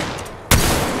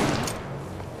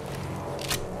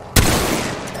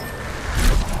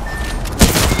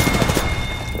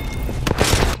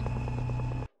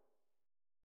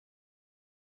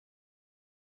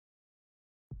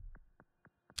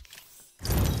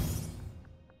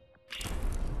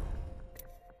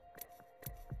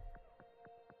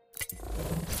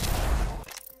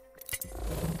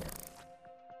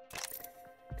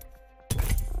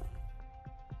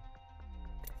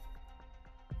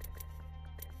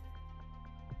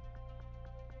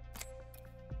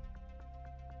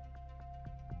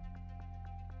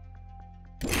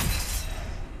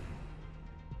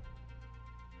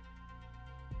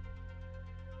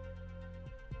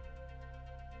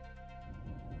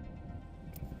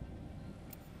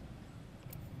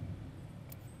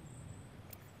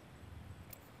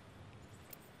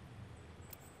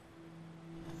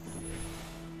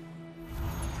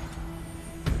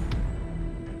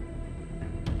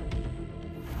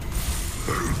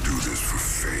 I don't do this for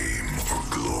fame or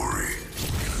glory.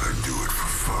 I do it for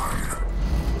fun.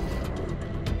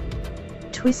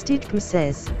 Twisted Crew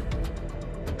says,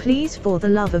 please for the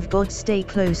love of God stay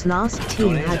close, last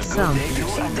team had some.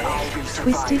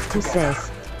 Twisted Crew says,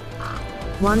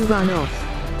 one run off.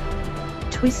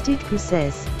 Twisted Crew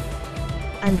says,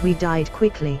 and we died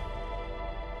quickly.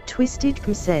 Twisted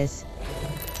Crew says,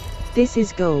 this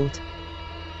is gold.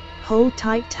 Hold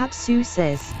tight, Tatsu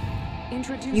says,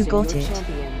 you got it.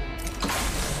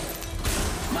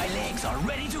 My legs are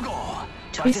ready to go.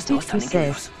 Twisted Crew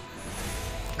says,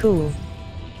 cool.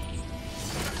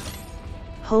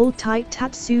 Hold tight,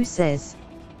 Tatsu says,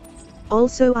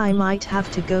 also I might have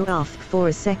to go off for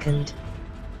a second.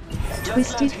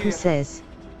 Twisted Crew says,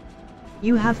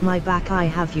 you have my back, I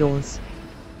have yours.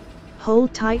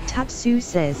 Hold tight, Tatsu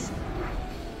says,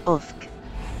 off.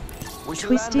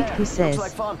 Twisted Crew says,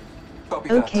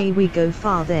 okay we go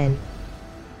far then.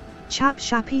 Chap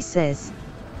Shappy says,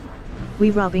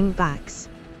 we rubbing backs.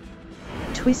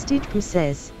 Twisted Crew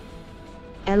says,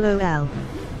 LOL.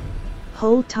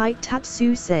 Hold tight,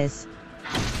 Tatsu says,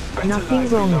 nothing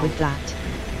wrong with that.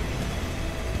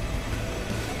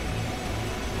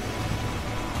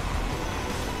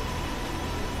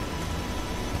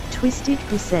 Twisted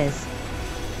Crew says,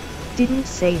 didn't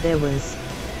say there was.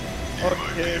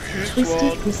 Okay,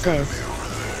 Twisted Crew says,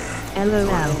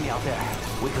 LOL.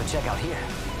 We could check out here.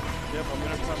 Yep, I'm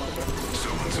gonna climb out there.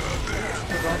 Someone's out there.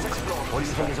 Let's explore. What do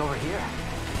you think is over here?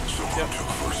 Someone took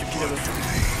first blood from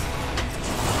me.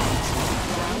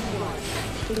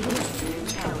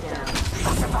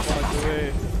 Fuck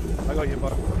away. I got you,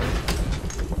 bud.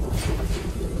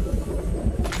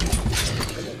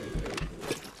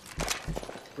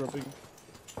 Dropping.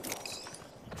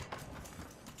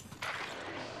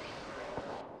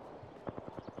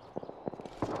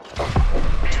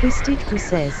 Twisted Crew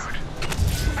says,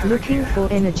 looking for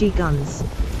energy guns.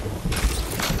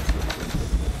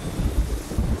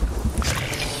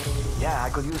 Yeah, I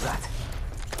could use that.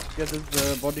 Yeah,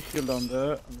 there's a body shield down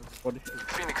there, and there's a body shield.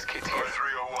 Phoenix kit here.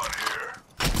 301 here.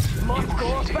 Must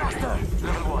go faster.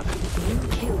 Level 1. New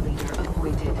kill leader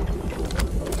appointed.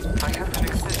 I have an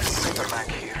extended sniper mag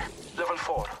here. Level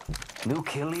 4. New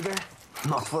kill leader?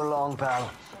 Not for long,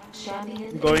 pal.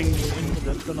 Champion. Going into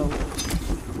the tunnel.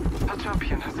 A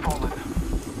champion has fallen.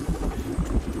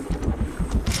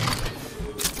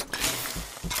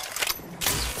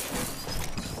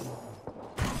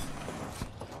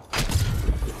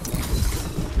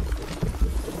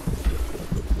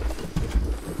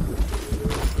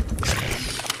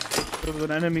 There's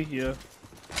an enemy here.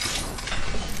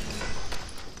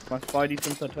 My spidey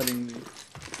sense are telling me.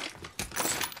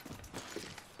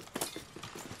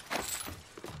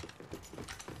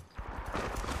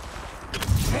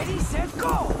 Ready, set,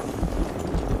 go!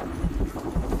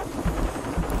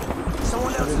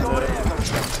 Someone else go there.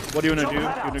 What do you wanna do? You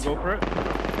wanna go for it?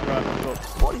 Right, let's go.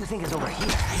 What do you think is over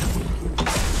here?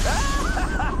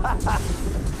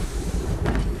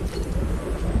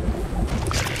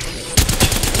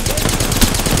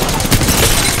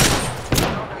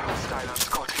 Hostile on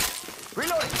Scotty.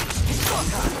 Reloading! It's go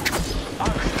time!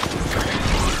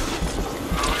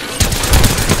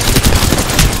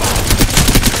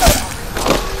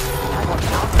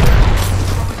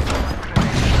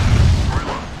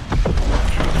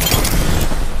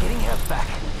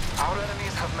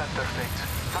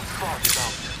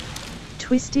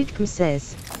 Twisted Crew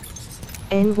says,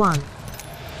 N1.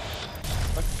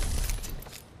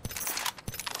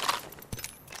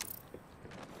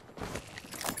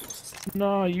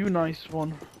 Nah, you nice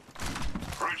one.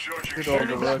 Recharging Did all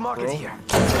the Black work, market bro. here.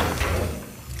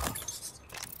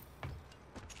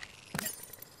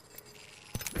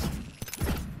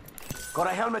 Got a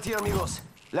helmet here, amigos.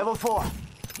 Level 4.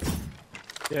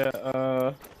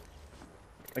 Yeah,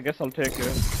 I guess I'll take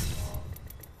it.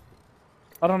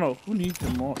 I don't know, who needs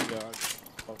it more? Yeah,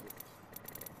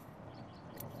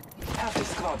 Half the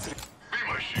squads. Be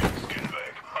my shield, skin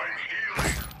bag. I'm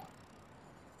healing.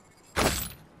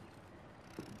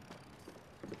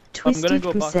 Twisted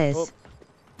go Who back says, up.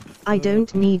 I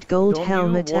don't need gold Don't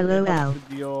helmet you want it lol.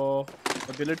 with your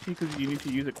ability because you need to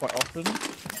use it quite often.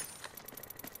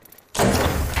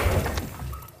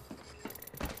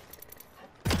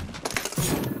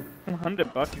 You can hand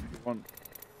it back if you want.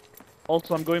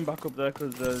 Also, I'm going back up there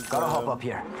because there's... Gotta hop up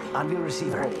here. Anvil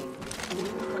receiver.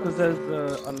 Because there's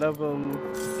a level...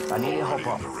 I need a hop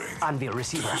up. Anvil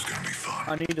receiver.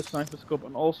 I need a sniper scope,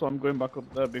 and also I'm going back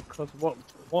up there because what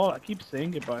I keep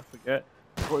saying it, but I forget.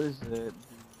 What is it?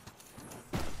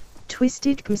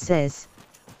 Twisted Who says,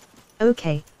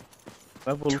 okay.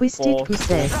 Level Twisted 4. Who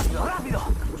says,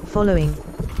 following.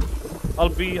 I'll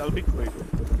be quick.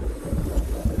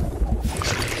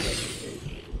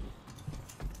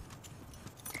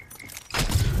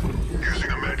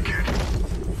 Using a med kit.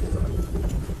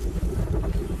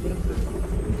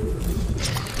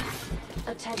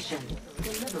 Attention.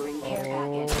 Delivering care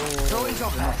package. Throwing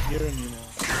jump pad. Here anymore.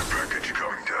 Care package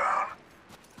coming down.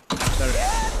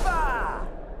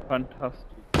 Fantastic.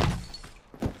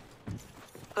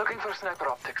 Looking for sniper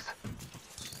optics.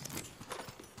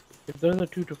 If there's a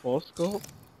 2 to 4 scope,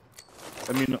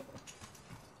 I mean,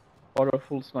 or a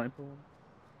full sniper one.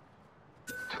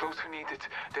 To those who need it,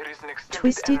 there is an extended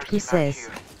Twisted energy Who pack says,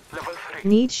 here. Level 3.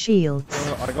 need shields.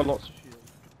 I got lots of shields.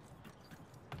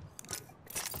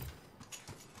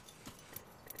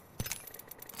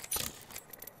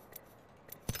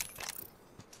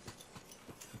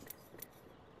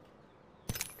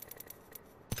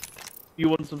 You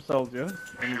want some cells, yeah?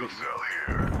 Shield cell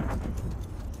here.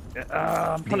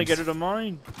 Yeah, I'm trying to get rid of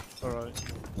mine. Alright.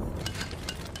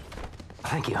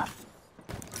 Thank you.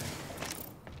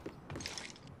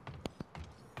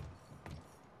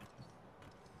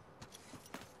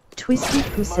 Twisted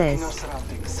Who Marking our says,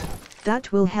 surroundings.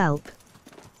 that will help.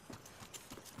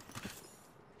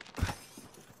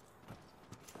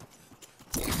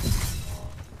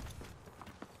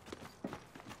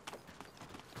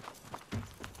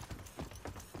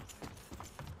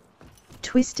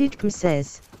 Twisted Who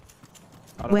says,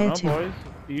 I don't where know, to? boys.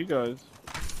 Up to you guys.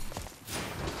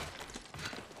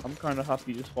 I'm kind of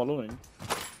happy just following.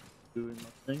 Doing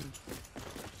my thing.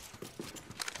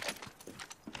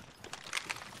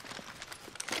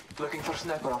 Looking for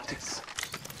sniper optics.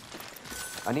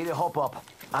 I need a hop up.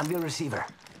 Anvil receiver.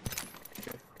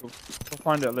 Okay, cool. I'll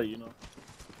find it, I'll let you know.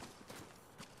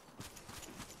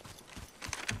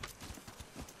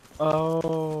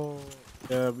 Oh,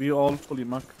 yeah, we all fully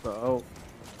maxed that out.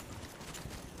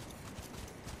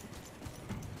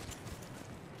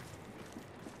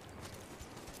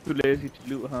 Too lazy to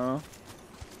loot, huh?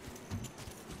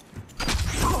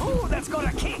 Oh, that's got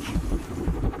a kick!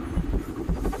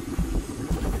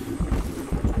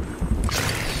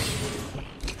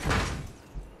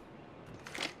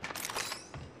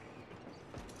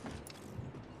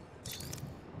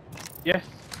 Yes!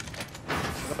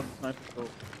 Got the sniper scope.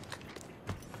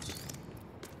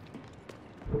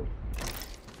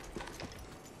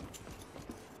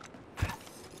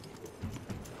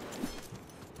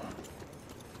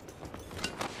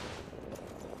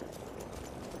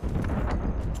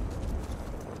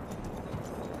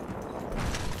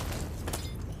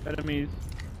 Enemies.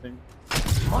 Thing.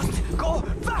 Must go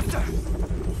faster!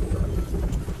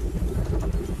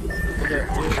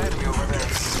 Enemy over there.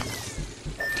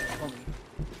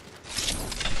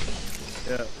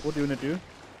 Yeah, what do you wanna do?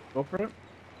 Go for it?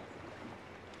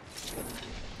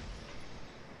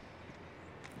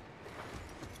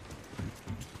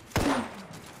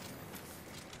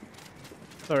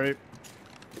 Sorry.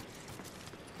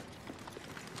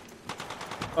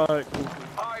 Alright, cool.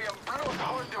 I am Bruce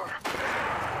Holder.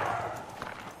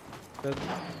 That's,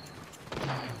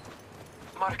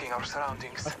 Marking our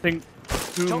surroundings. I think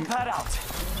two Jump pad out!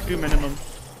 minimum.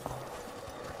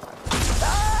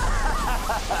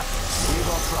 We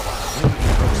got trouble. Really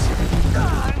close.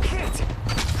 Ah, I'm hit!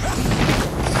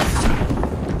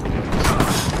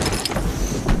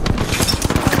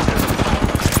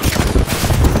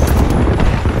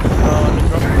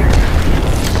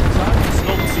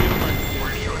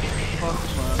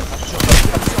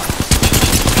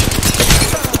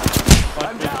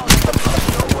 I'm down!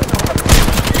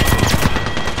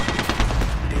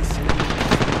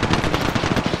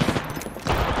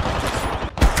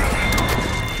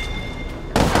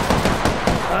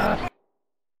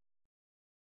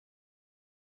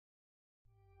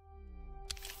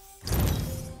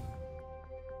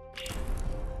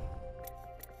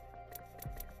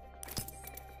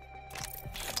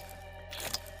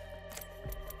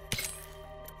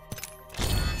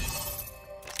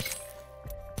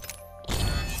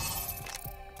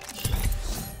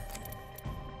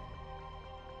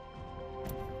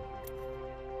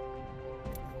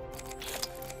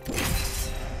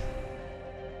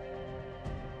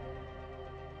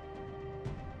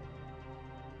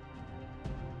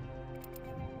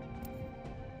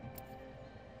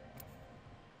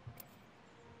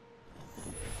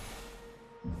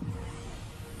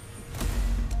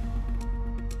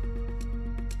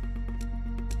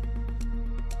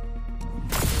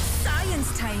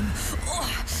 time. Oh,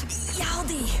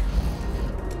 yaldi.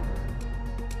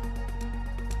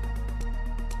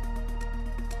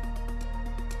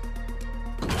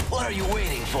 What are you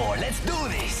waiting for? Let's do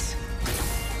this!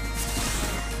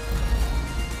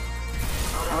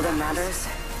 All that matters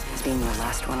is being the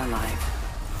last one alive.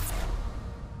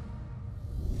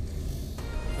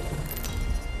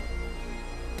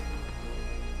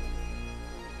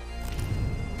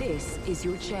 This is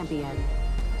your champion.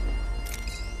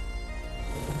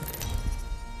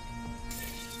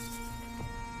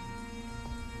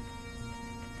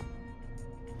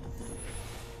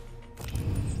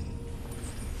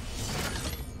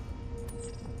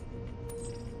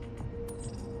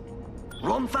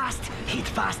 Run fast, hit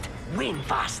fast, win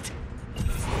fast.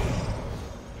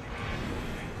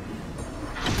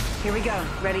 Here we go.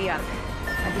 Ready up.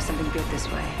 Might be something good this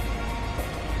way.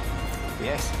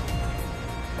 Yes.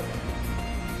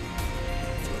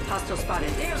 Hostile spotted.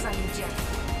 There's a ninja.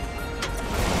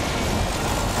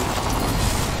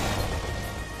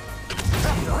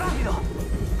 Rápido, rápido.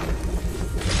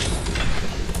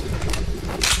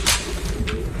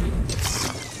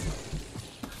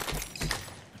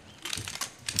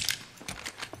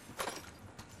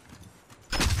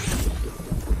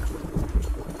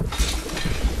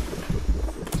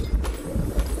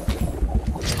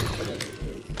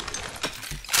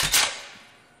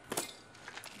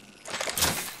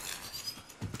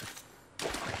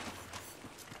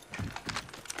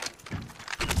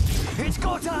 It's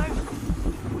go time!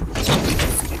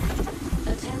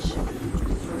 Attention.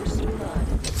 First blood.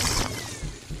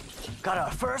 Got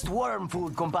our first worm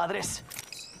food, compadres.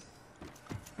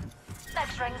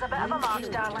 Next ring's a bit of a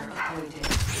march, darling.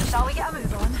 Shall we get a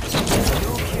move on?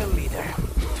 New kill leader.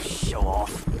 Show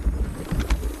off.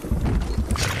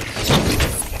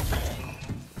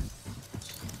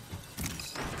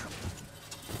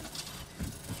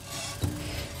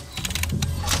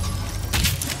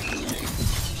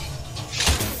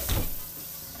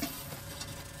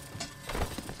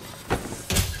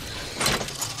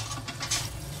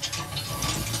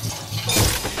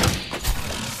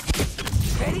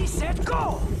 Ready, set,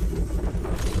 go!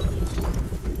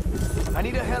 I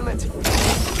need a helmet.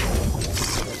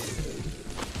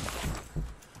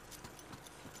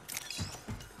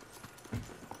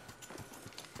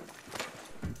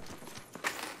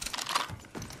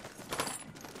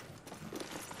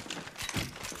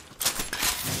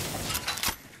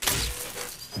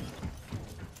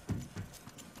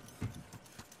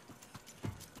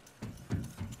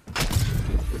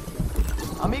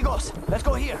 Amigos, let's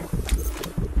go here.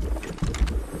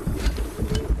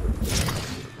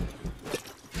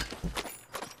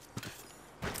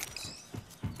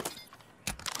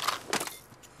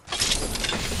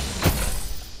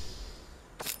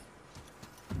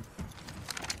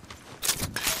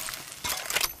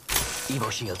 Evo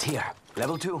shield here.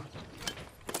 Level 2.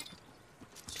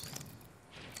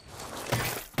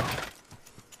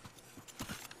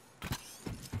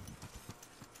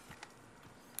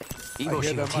 Evo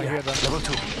shield here. Level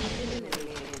 2.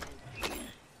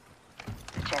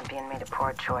 The champion made a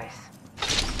poor choice.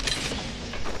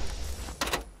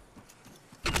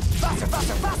 Faster,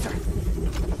 faster, faster!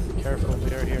 Careful,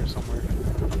 they're here somewhere.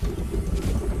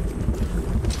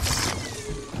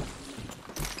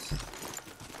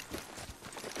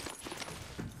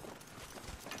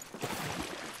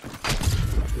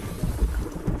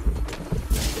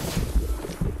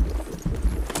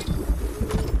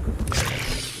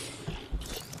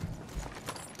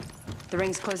 The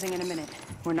ring's closing in a minute.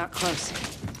 We're not close.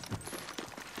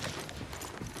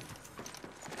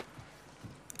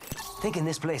 Thinking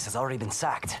this place has already been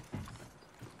sacked.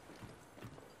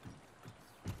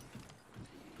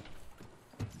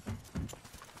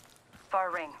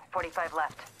 Far ring, 45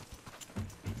 left.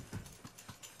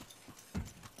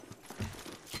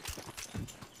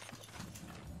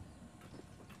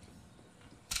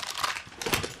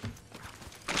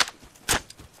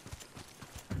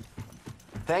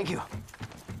 Thank you.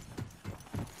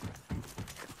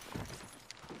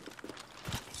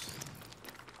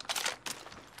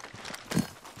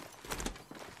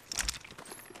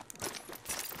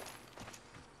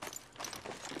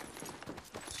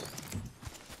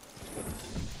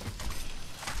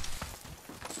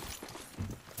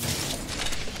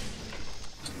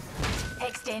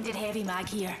 Extended heavy mag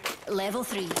here. Level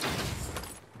 3.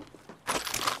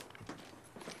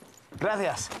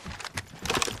 Gracias.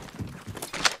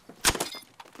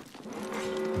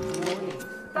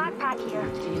 Backpack here.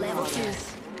 Level 2.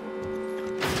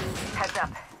 Heads up.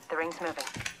 The ring's moving.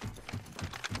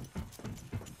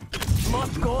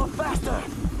 Must go faster.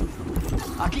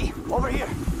 Aquí, over here.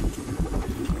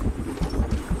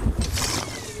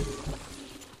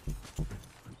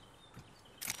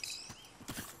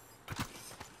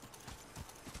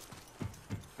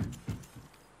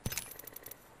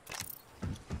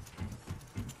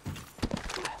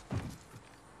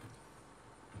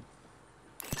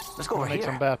 go over Make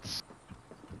here. some bets.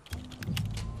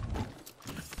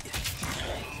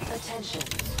 Attention.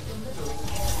 Delivering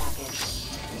care package.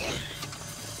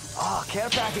 Oh, care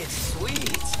package.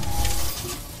 Sweet.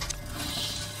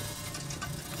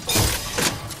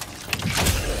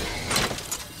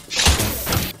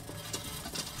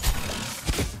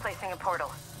 Placing a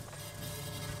portal.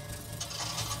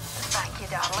 Thank you,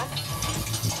 darling.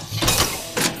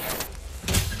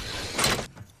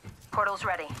 Portal's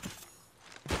ready.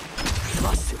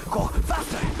 Must go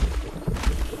faster.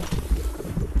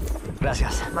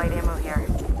 Gracias. Light ammo here.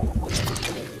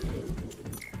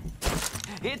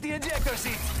 Hit the ejector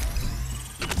seat.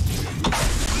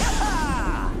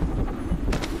 Yaha!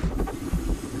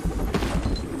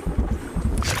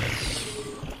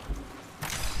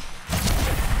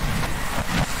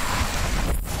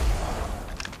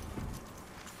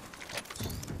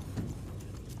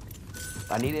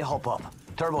 I need a hop up.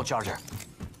 Turbocharger.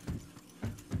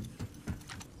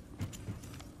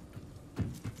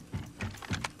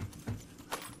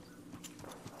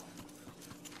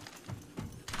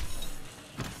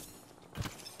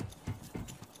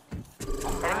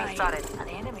 Enemy spotted. An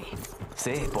enemy.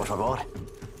 Sí, por favor.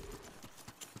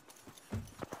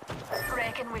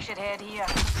 Reckon we should head here.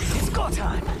 It's go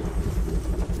time.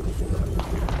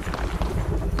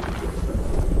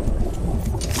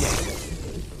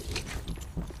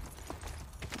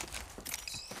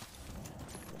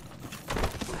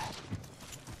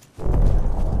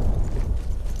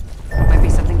 Might be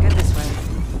something good this way.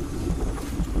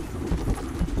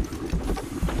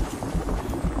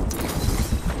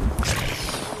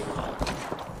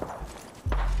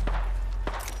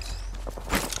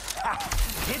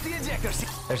 Hit the ejector seat.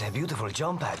 There's a beautiful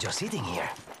jump pad just sitting here.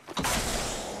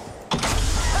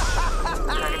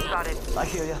 Target spotted. I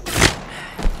hear you.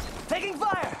 Taking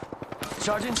fire!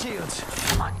 Charging shields.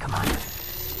 Come on, come on.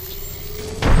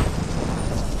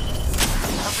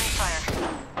 Opening fire.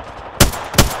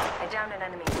 I downed an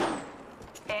enemy.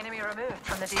 Enemy removed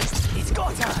from the deep. It's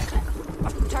go time!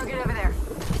 Target over there.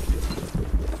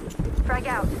 Frag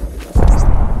out.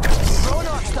 Throw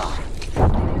North Star!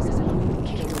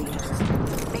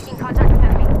 Making contact with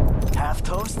enemy. Half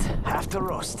toast, half to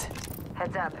roast.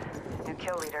 Heads up. New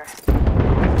kill leader.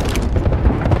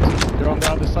 They're on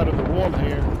the other side of the wall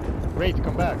here. Great,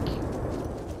 come back.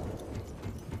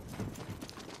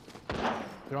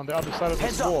 They're on the other side of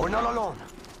Heads this up, wall. we're not alone.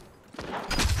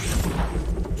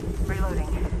 Reloading.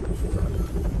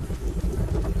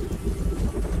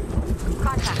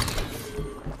 Contact.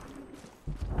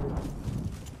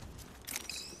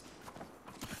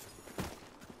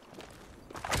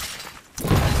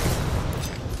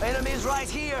 Enemies right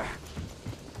here.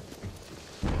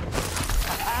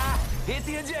 Hit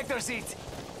the ejector seat.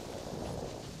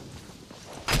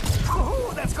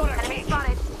 Ooh, that's gonna Enemy kick.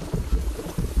 spotted.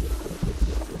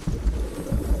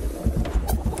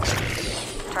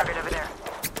 Target over there.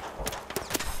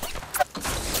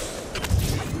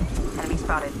 Enemy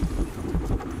spotted.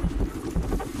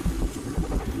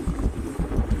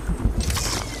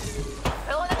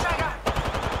 Pulling the trigger.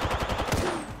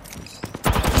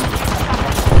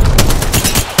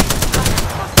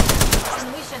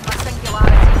 Unleashing my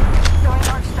singularity. Going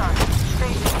Dark Star.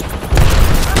 Phasing.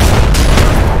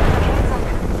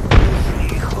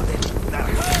 Hijo de... That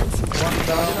hurts! One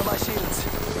down. Charging on my shields.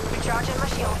 Recharging my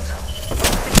shields.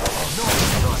 No,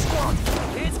 no squad!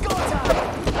 It's go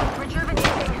time!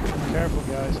 Rejuvenating. Careful,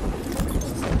 guys.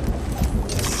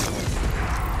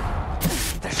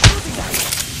 They're shooting at me!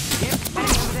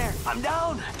 Enemy over there. I'm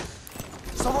down!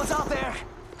 Someone's out there!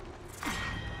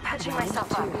 Patching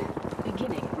myself up.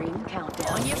 Beginning ring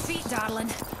countdown. On your feet, darling.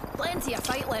 Plenty of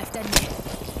fight left in you.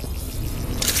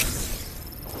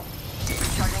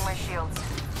 Recharging my shields.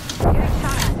 Getting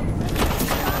shot at.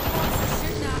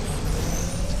 Shooting at.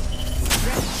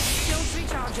 Shields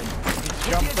recharging.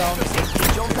 Jump down.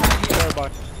 Jump down here! Thereby.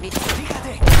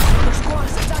 Fíjate! Another squad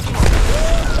is attacking us!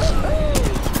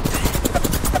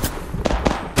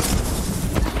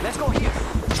 Let's go here!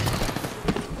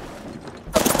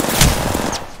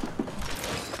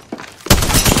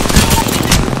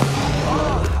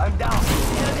 Oh, I'm down!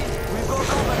 Enemy, we've got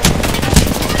company!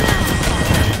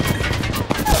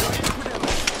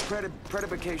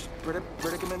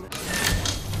 Predicament?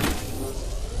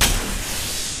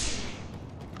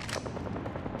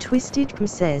 Twisted Crew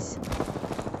says,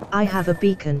 I have a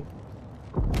beacon.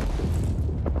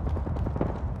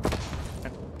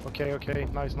 Okay, okay.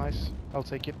 Nice, nice. I'll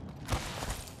take it.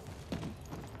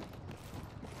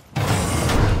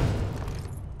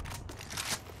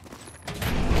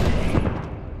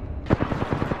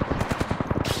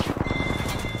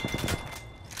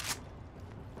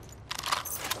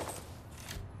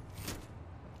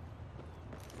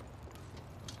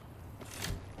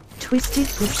 Twisted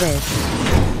Poo says,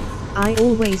 I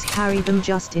always carry them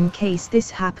just in case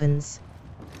this happens.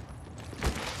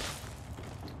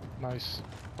 Nice.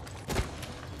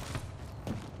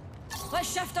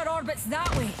 Let's shift our orbits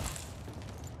that way.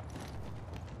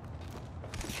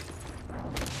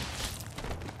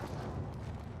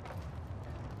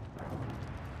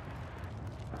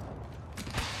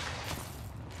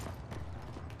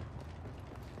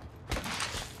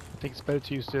 I think it's better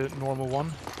to use the normal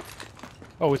one.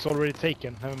 Oh, it's already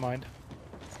taken. Never mind.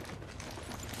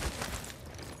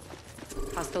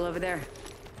 Hostile over there.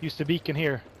 Use the beacon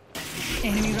here.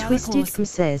 Enemy rather Twisted close. Poo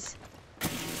says,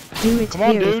 do it Come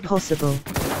on, here if dude. possible.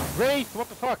 Wraith, what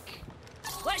the fuck?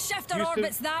 Let's shift our Use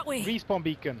orbits the that way. respawn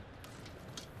beacon.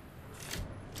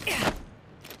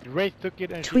 Wraith took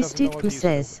it and Twisted she doesn't know how Poo to use it,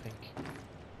 says, I think.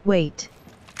 wait.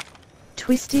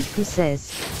 Twisted Poo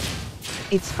says,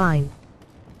 it's fine.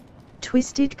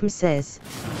 Twisted Poo says,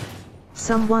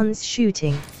 someone's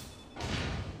shooting.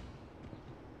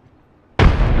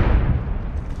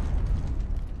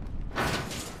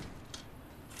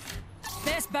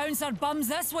 Best bounce our bums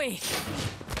this way.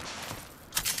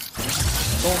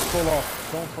 Don't fall off.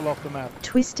 Don't fall off the map.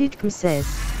 Twisted Poo says,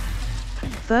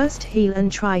 first heal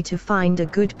and try to find a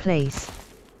good place.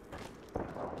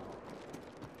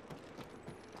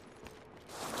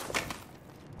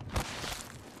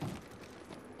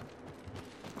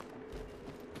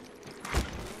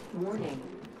 Warning,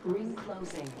 ring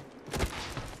closing.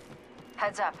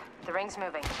 Heads up, the ring's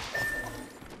moving.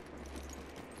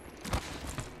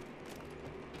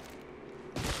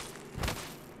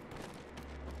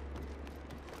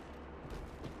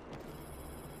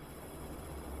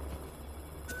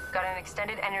 Got an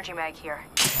extended energy mag here.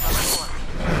 Level 4.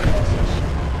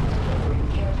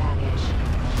 Care package.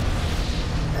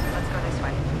 Let's go this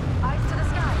way. Eyes to the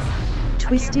skies.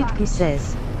 Twisted Poo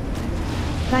says,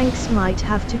 thanks, might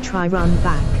have to try run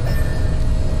back.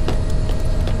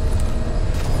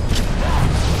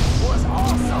 Was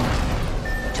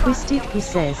awesome. Twisted Poo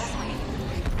says,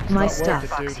 my It's not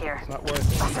stuff. worth it, dude. It's not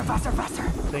worth it. Faster, faster,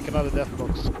 faster. Take another death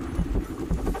box.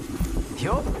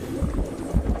 Yup.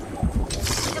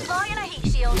 Deploying a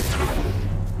heat shield.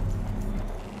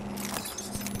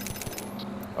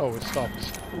 Oh, it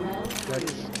stopped. Round 3.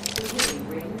 Beginning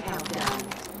ring countdown.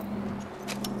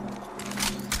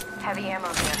 Heavy ammo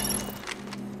here.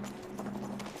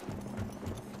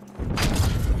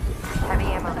 Heavy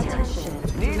ammo here.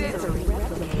 Attention. Need it. Delivering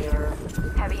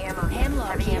replicator. Heavy ammo here.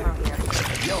 Heavy ammo here.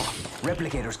 Yo,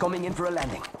 replicators coming in for a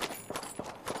landing.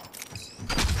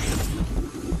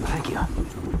 Thank you.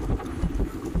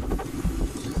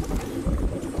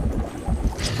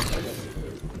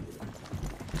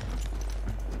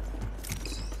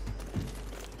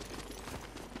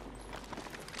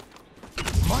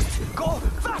 Must go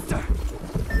faster!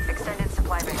 Extended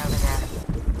supply bin over there.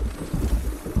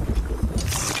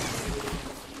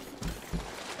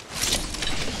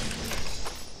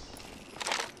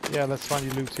 Yeah, let's find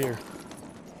your loot here.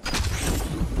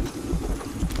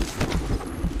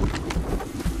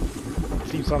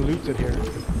 Seems unlooted here.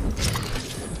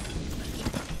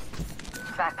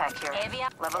 Backpack here.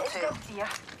 Level 2.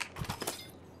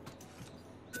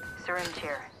 Syringe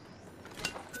here.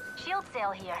 Shield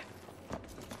cell here.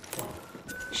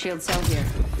 Shield cell here.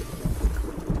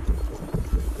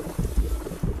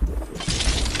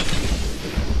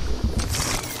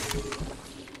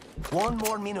 One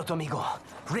more minute, amigo.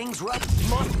 Rings right.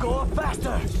 Must go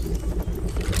faster.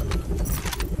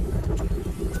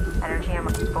 Energy ammo.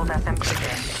 Gold SMP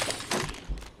here.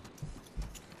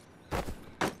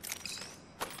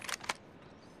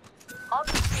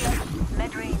 Object here.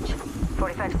 Mid-range.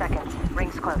 45 seconds.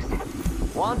 Rings close.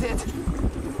 Want it?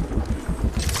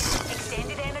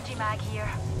 Extended energy mag here.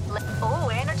 Oh,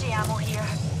 energy ammo here.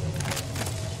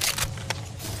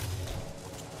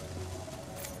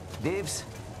 Dibs.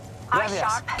 Eye Gracias.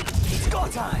 sharp. It's go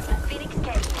time. Phoenix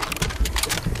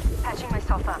K. Patching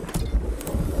myself up.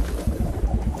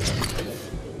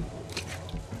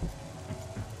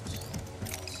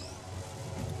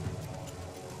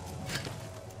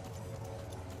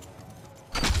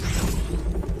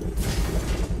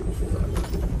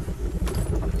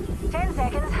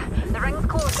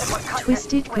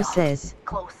 Twisted Poo says,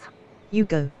 Close. you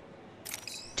go.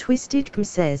 Twisted Poo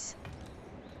says,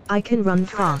 I can run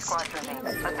fast.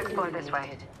 Let's explore this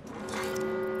way.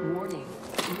 Warning.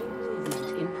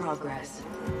 Movement in progress.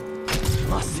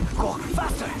 Must go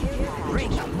faster.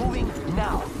 Ring moving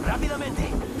now.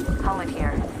 Rápidamente. Helmet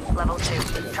here. Level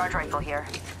 2. Charge rifle here.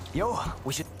 Yo,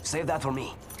 we should save that for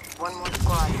me. One more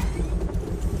squad.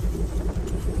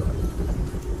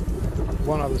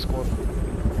 One other squad.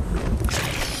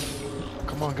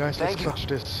 Come on, guys, let's Thank you. clutch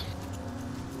this.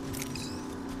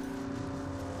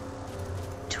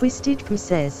 Twisted Poo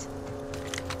says,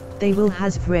 they will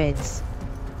has reds.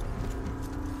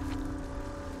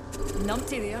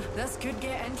 Numpty there. This could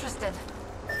get interesting.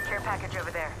 Care package over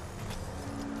there.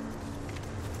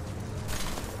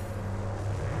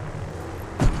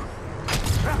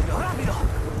 Rápido, rápido!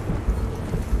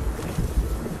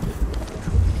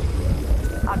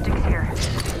 Optics here.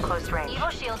 Close range.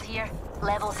 Evo shield here.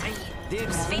 Level 3.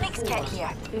 Dibs. Phoenix kit here.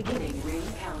 Beginning ring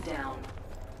countdown.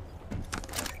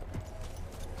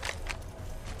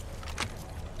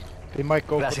 They might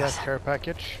go for Gracias. that care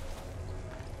package.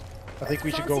 I think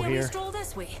we should go Fancy a wee here stroll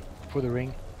this way? for the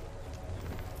ring.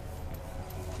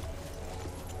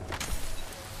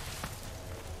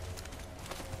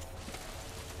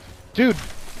 Dude,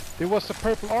 there was a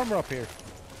purple armor up here.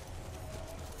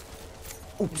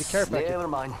 In the care package. Never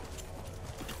mind.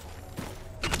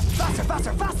 Faster,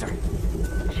 faster, faster!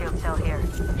 Shield cell here.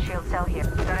 Shield cell here.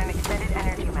 Got an extended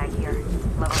energy mag here.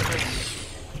 Level 3.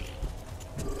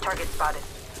 Target spotted.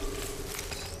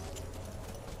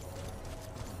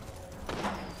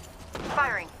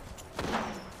 Firing.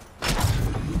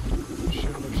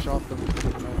 Shouldn't have shot them.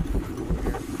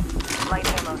 Light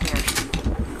ammo here.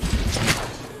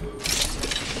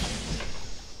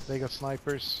 They got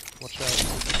snipers. Watch out.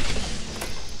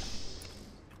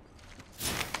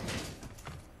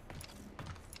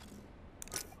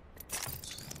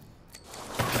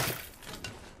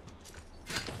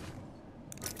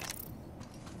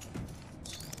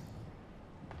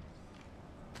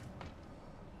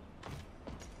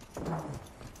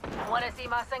 Wanna see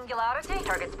my singularity?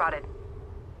 Target spotted.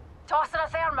 Tossing a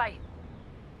thermite.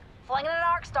 Flinging an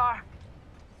arc star.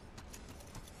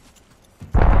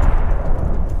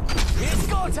 It's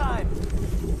go time!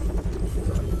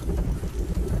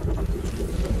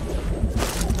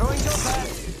 Throwing jump pad.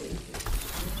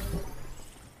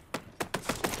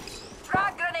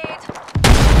 Frag grenade.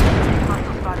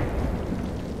 Hostile spotted.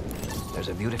 There's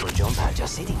a beautiful jump pad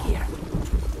just sitting here.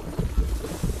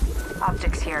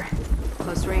 Optics here.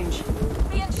 Close range.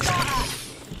 Being shot at.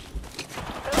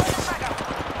 Throwing the trigger.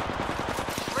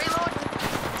 Reloading.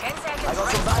 10 seconds. I got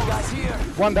some bad guys here.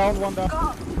 One down, one down.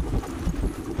 Go.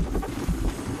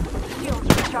 Shields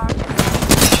recharged.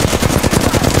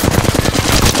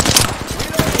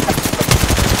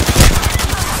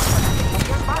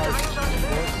 We're not inside of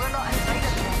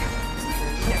it.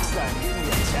 Next time, give me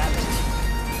a challenge.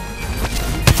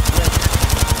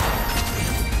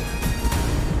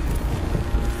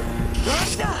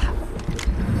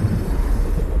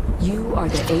 You are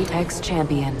the Apex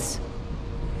champions.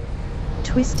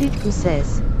 Twisted Poo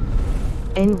says,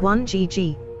 N1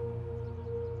 GG.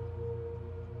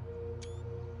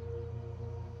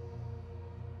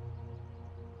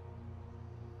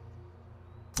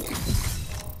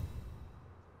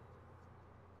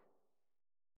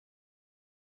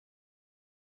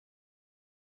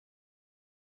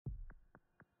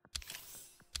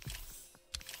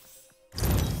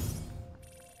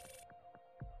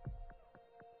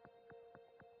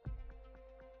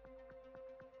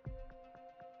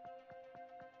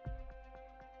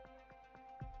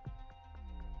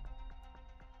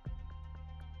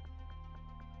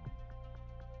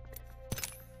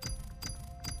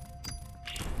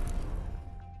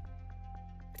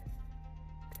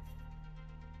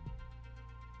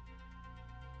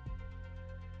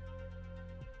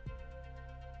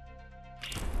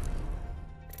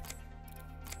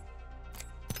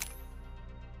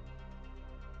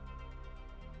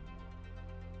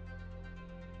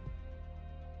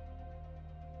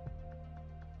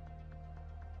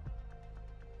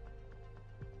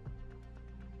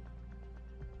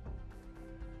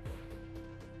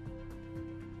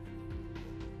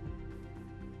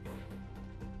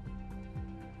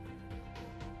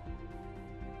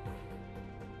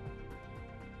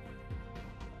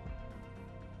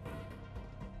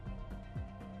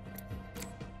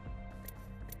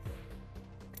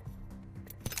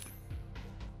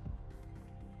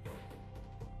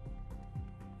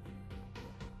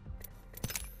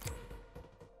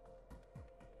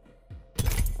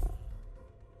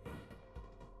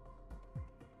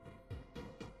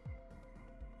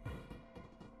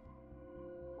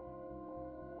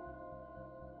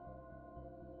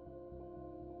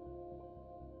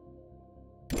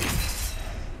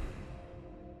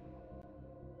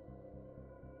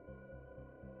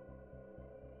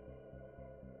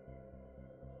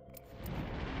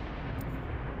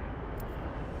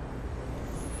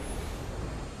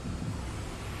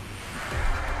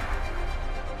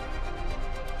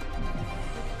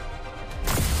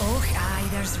 Oh, aye,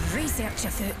 there's research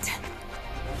afoot.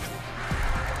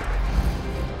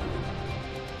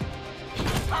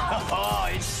 Oh,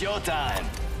 it's showtime.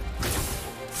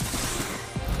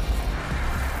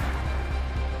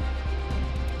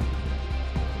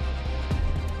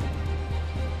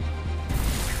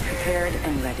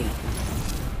 and ready.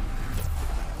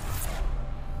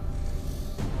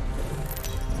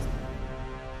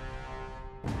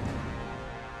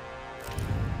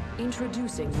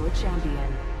 Introducing your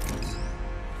champion.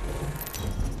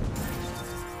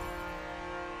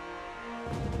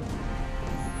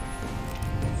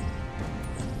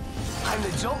 I'm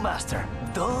the jump master.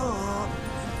 Duh.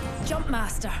 Jump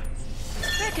master.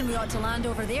 Reckon we ought to land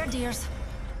over there, dears.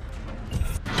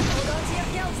 Hold on to your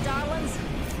gills, darlings.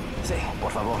 Sí,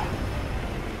 por favor.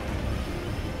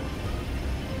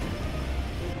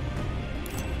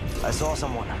 I saw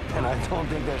someone, and I don't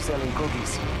think they're selling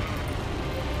cookies.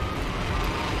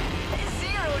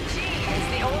 Zero G is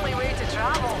the only way to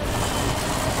travel.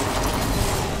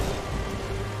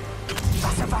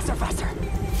 Faster, faster, faster.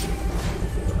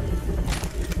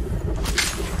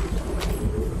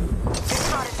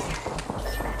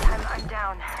 I'm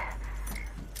down.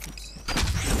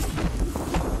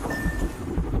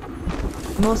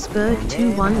 Mossberg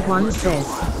 211 says.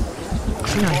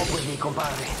 Nice.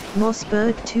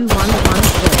 Mossberg 211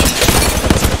 says.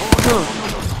 Good.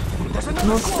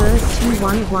 Mossberg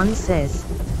 211 says.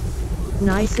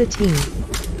 Nicer team.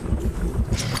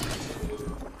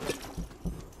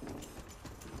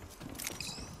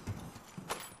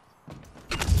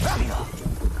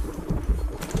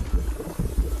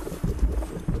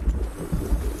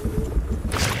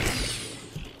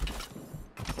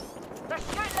 They're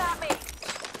shooting at me.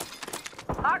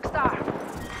 Arcstar.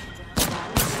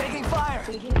 Taking fire.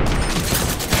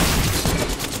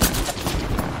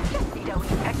 Just need a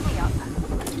wee pick me up.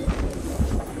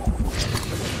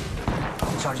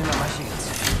 Charging on my shields.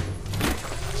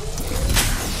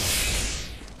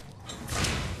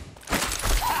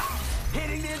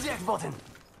 Hitting the eject button.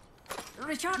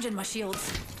 Recharging my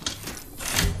shields.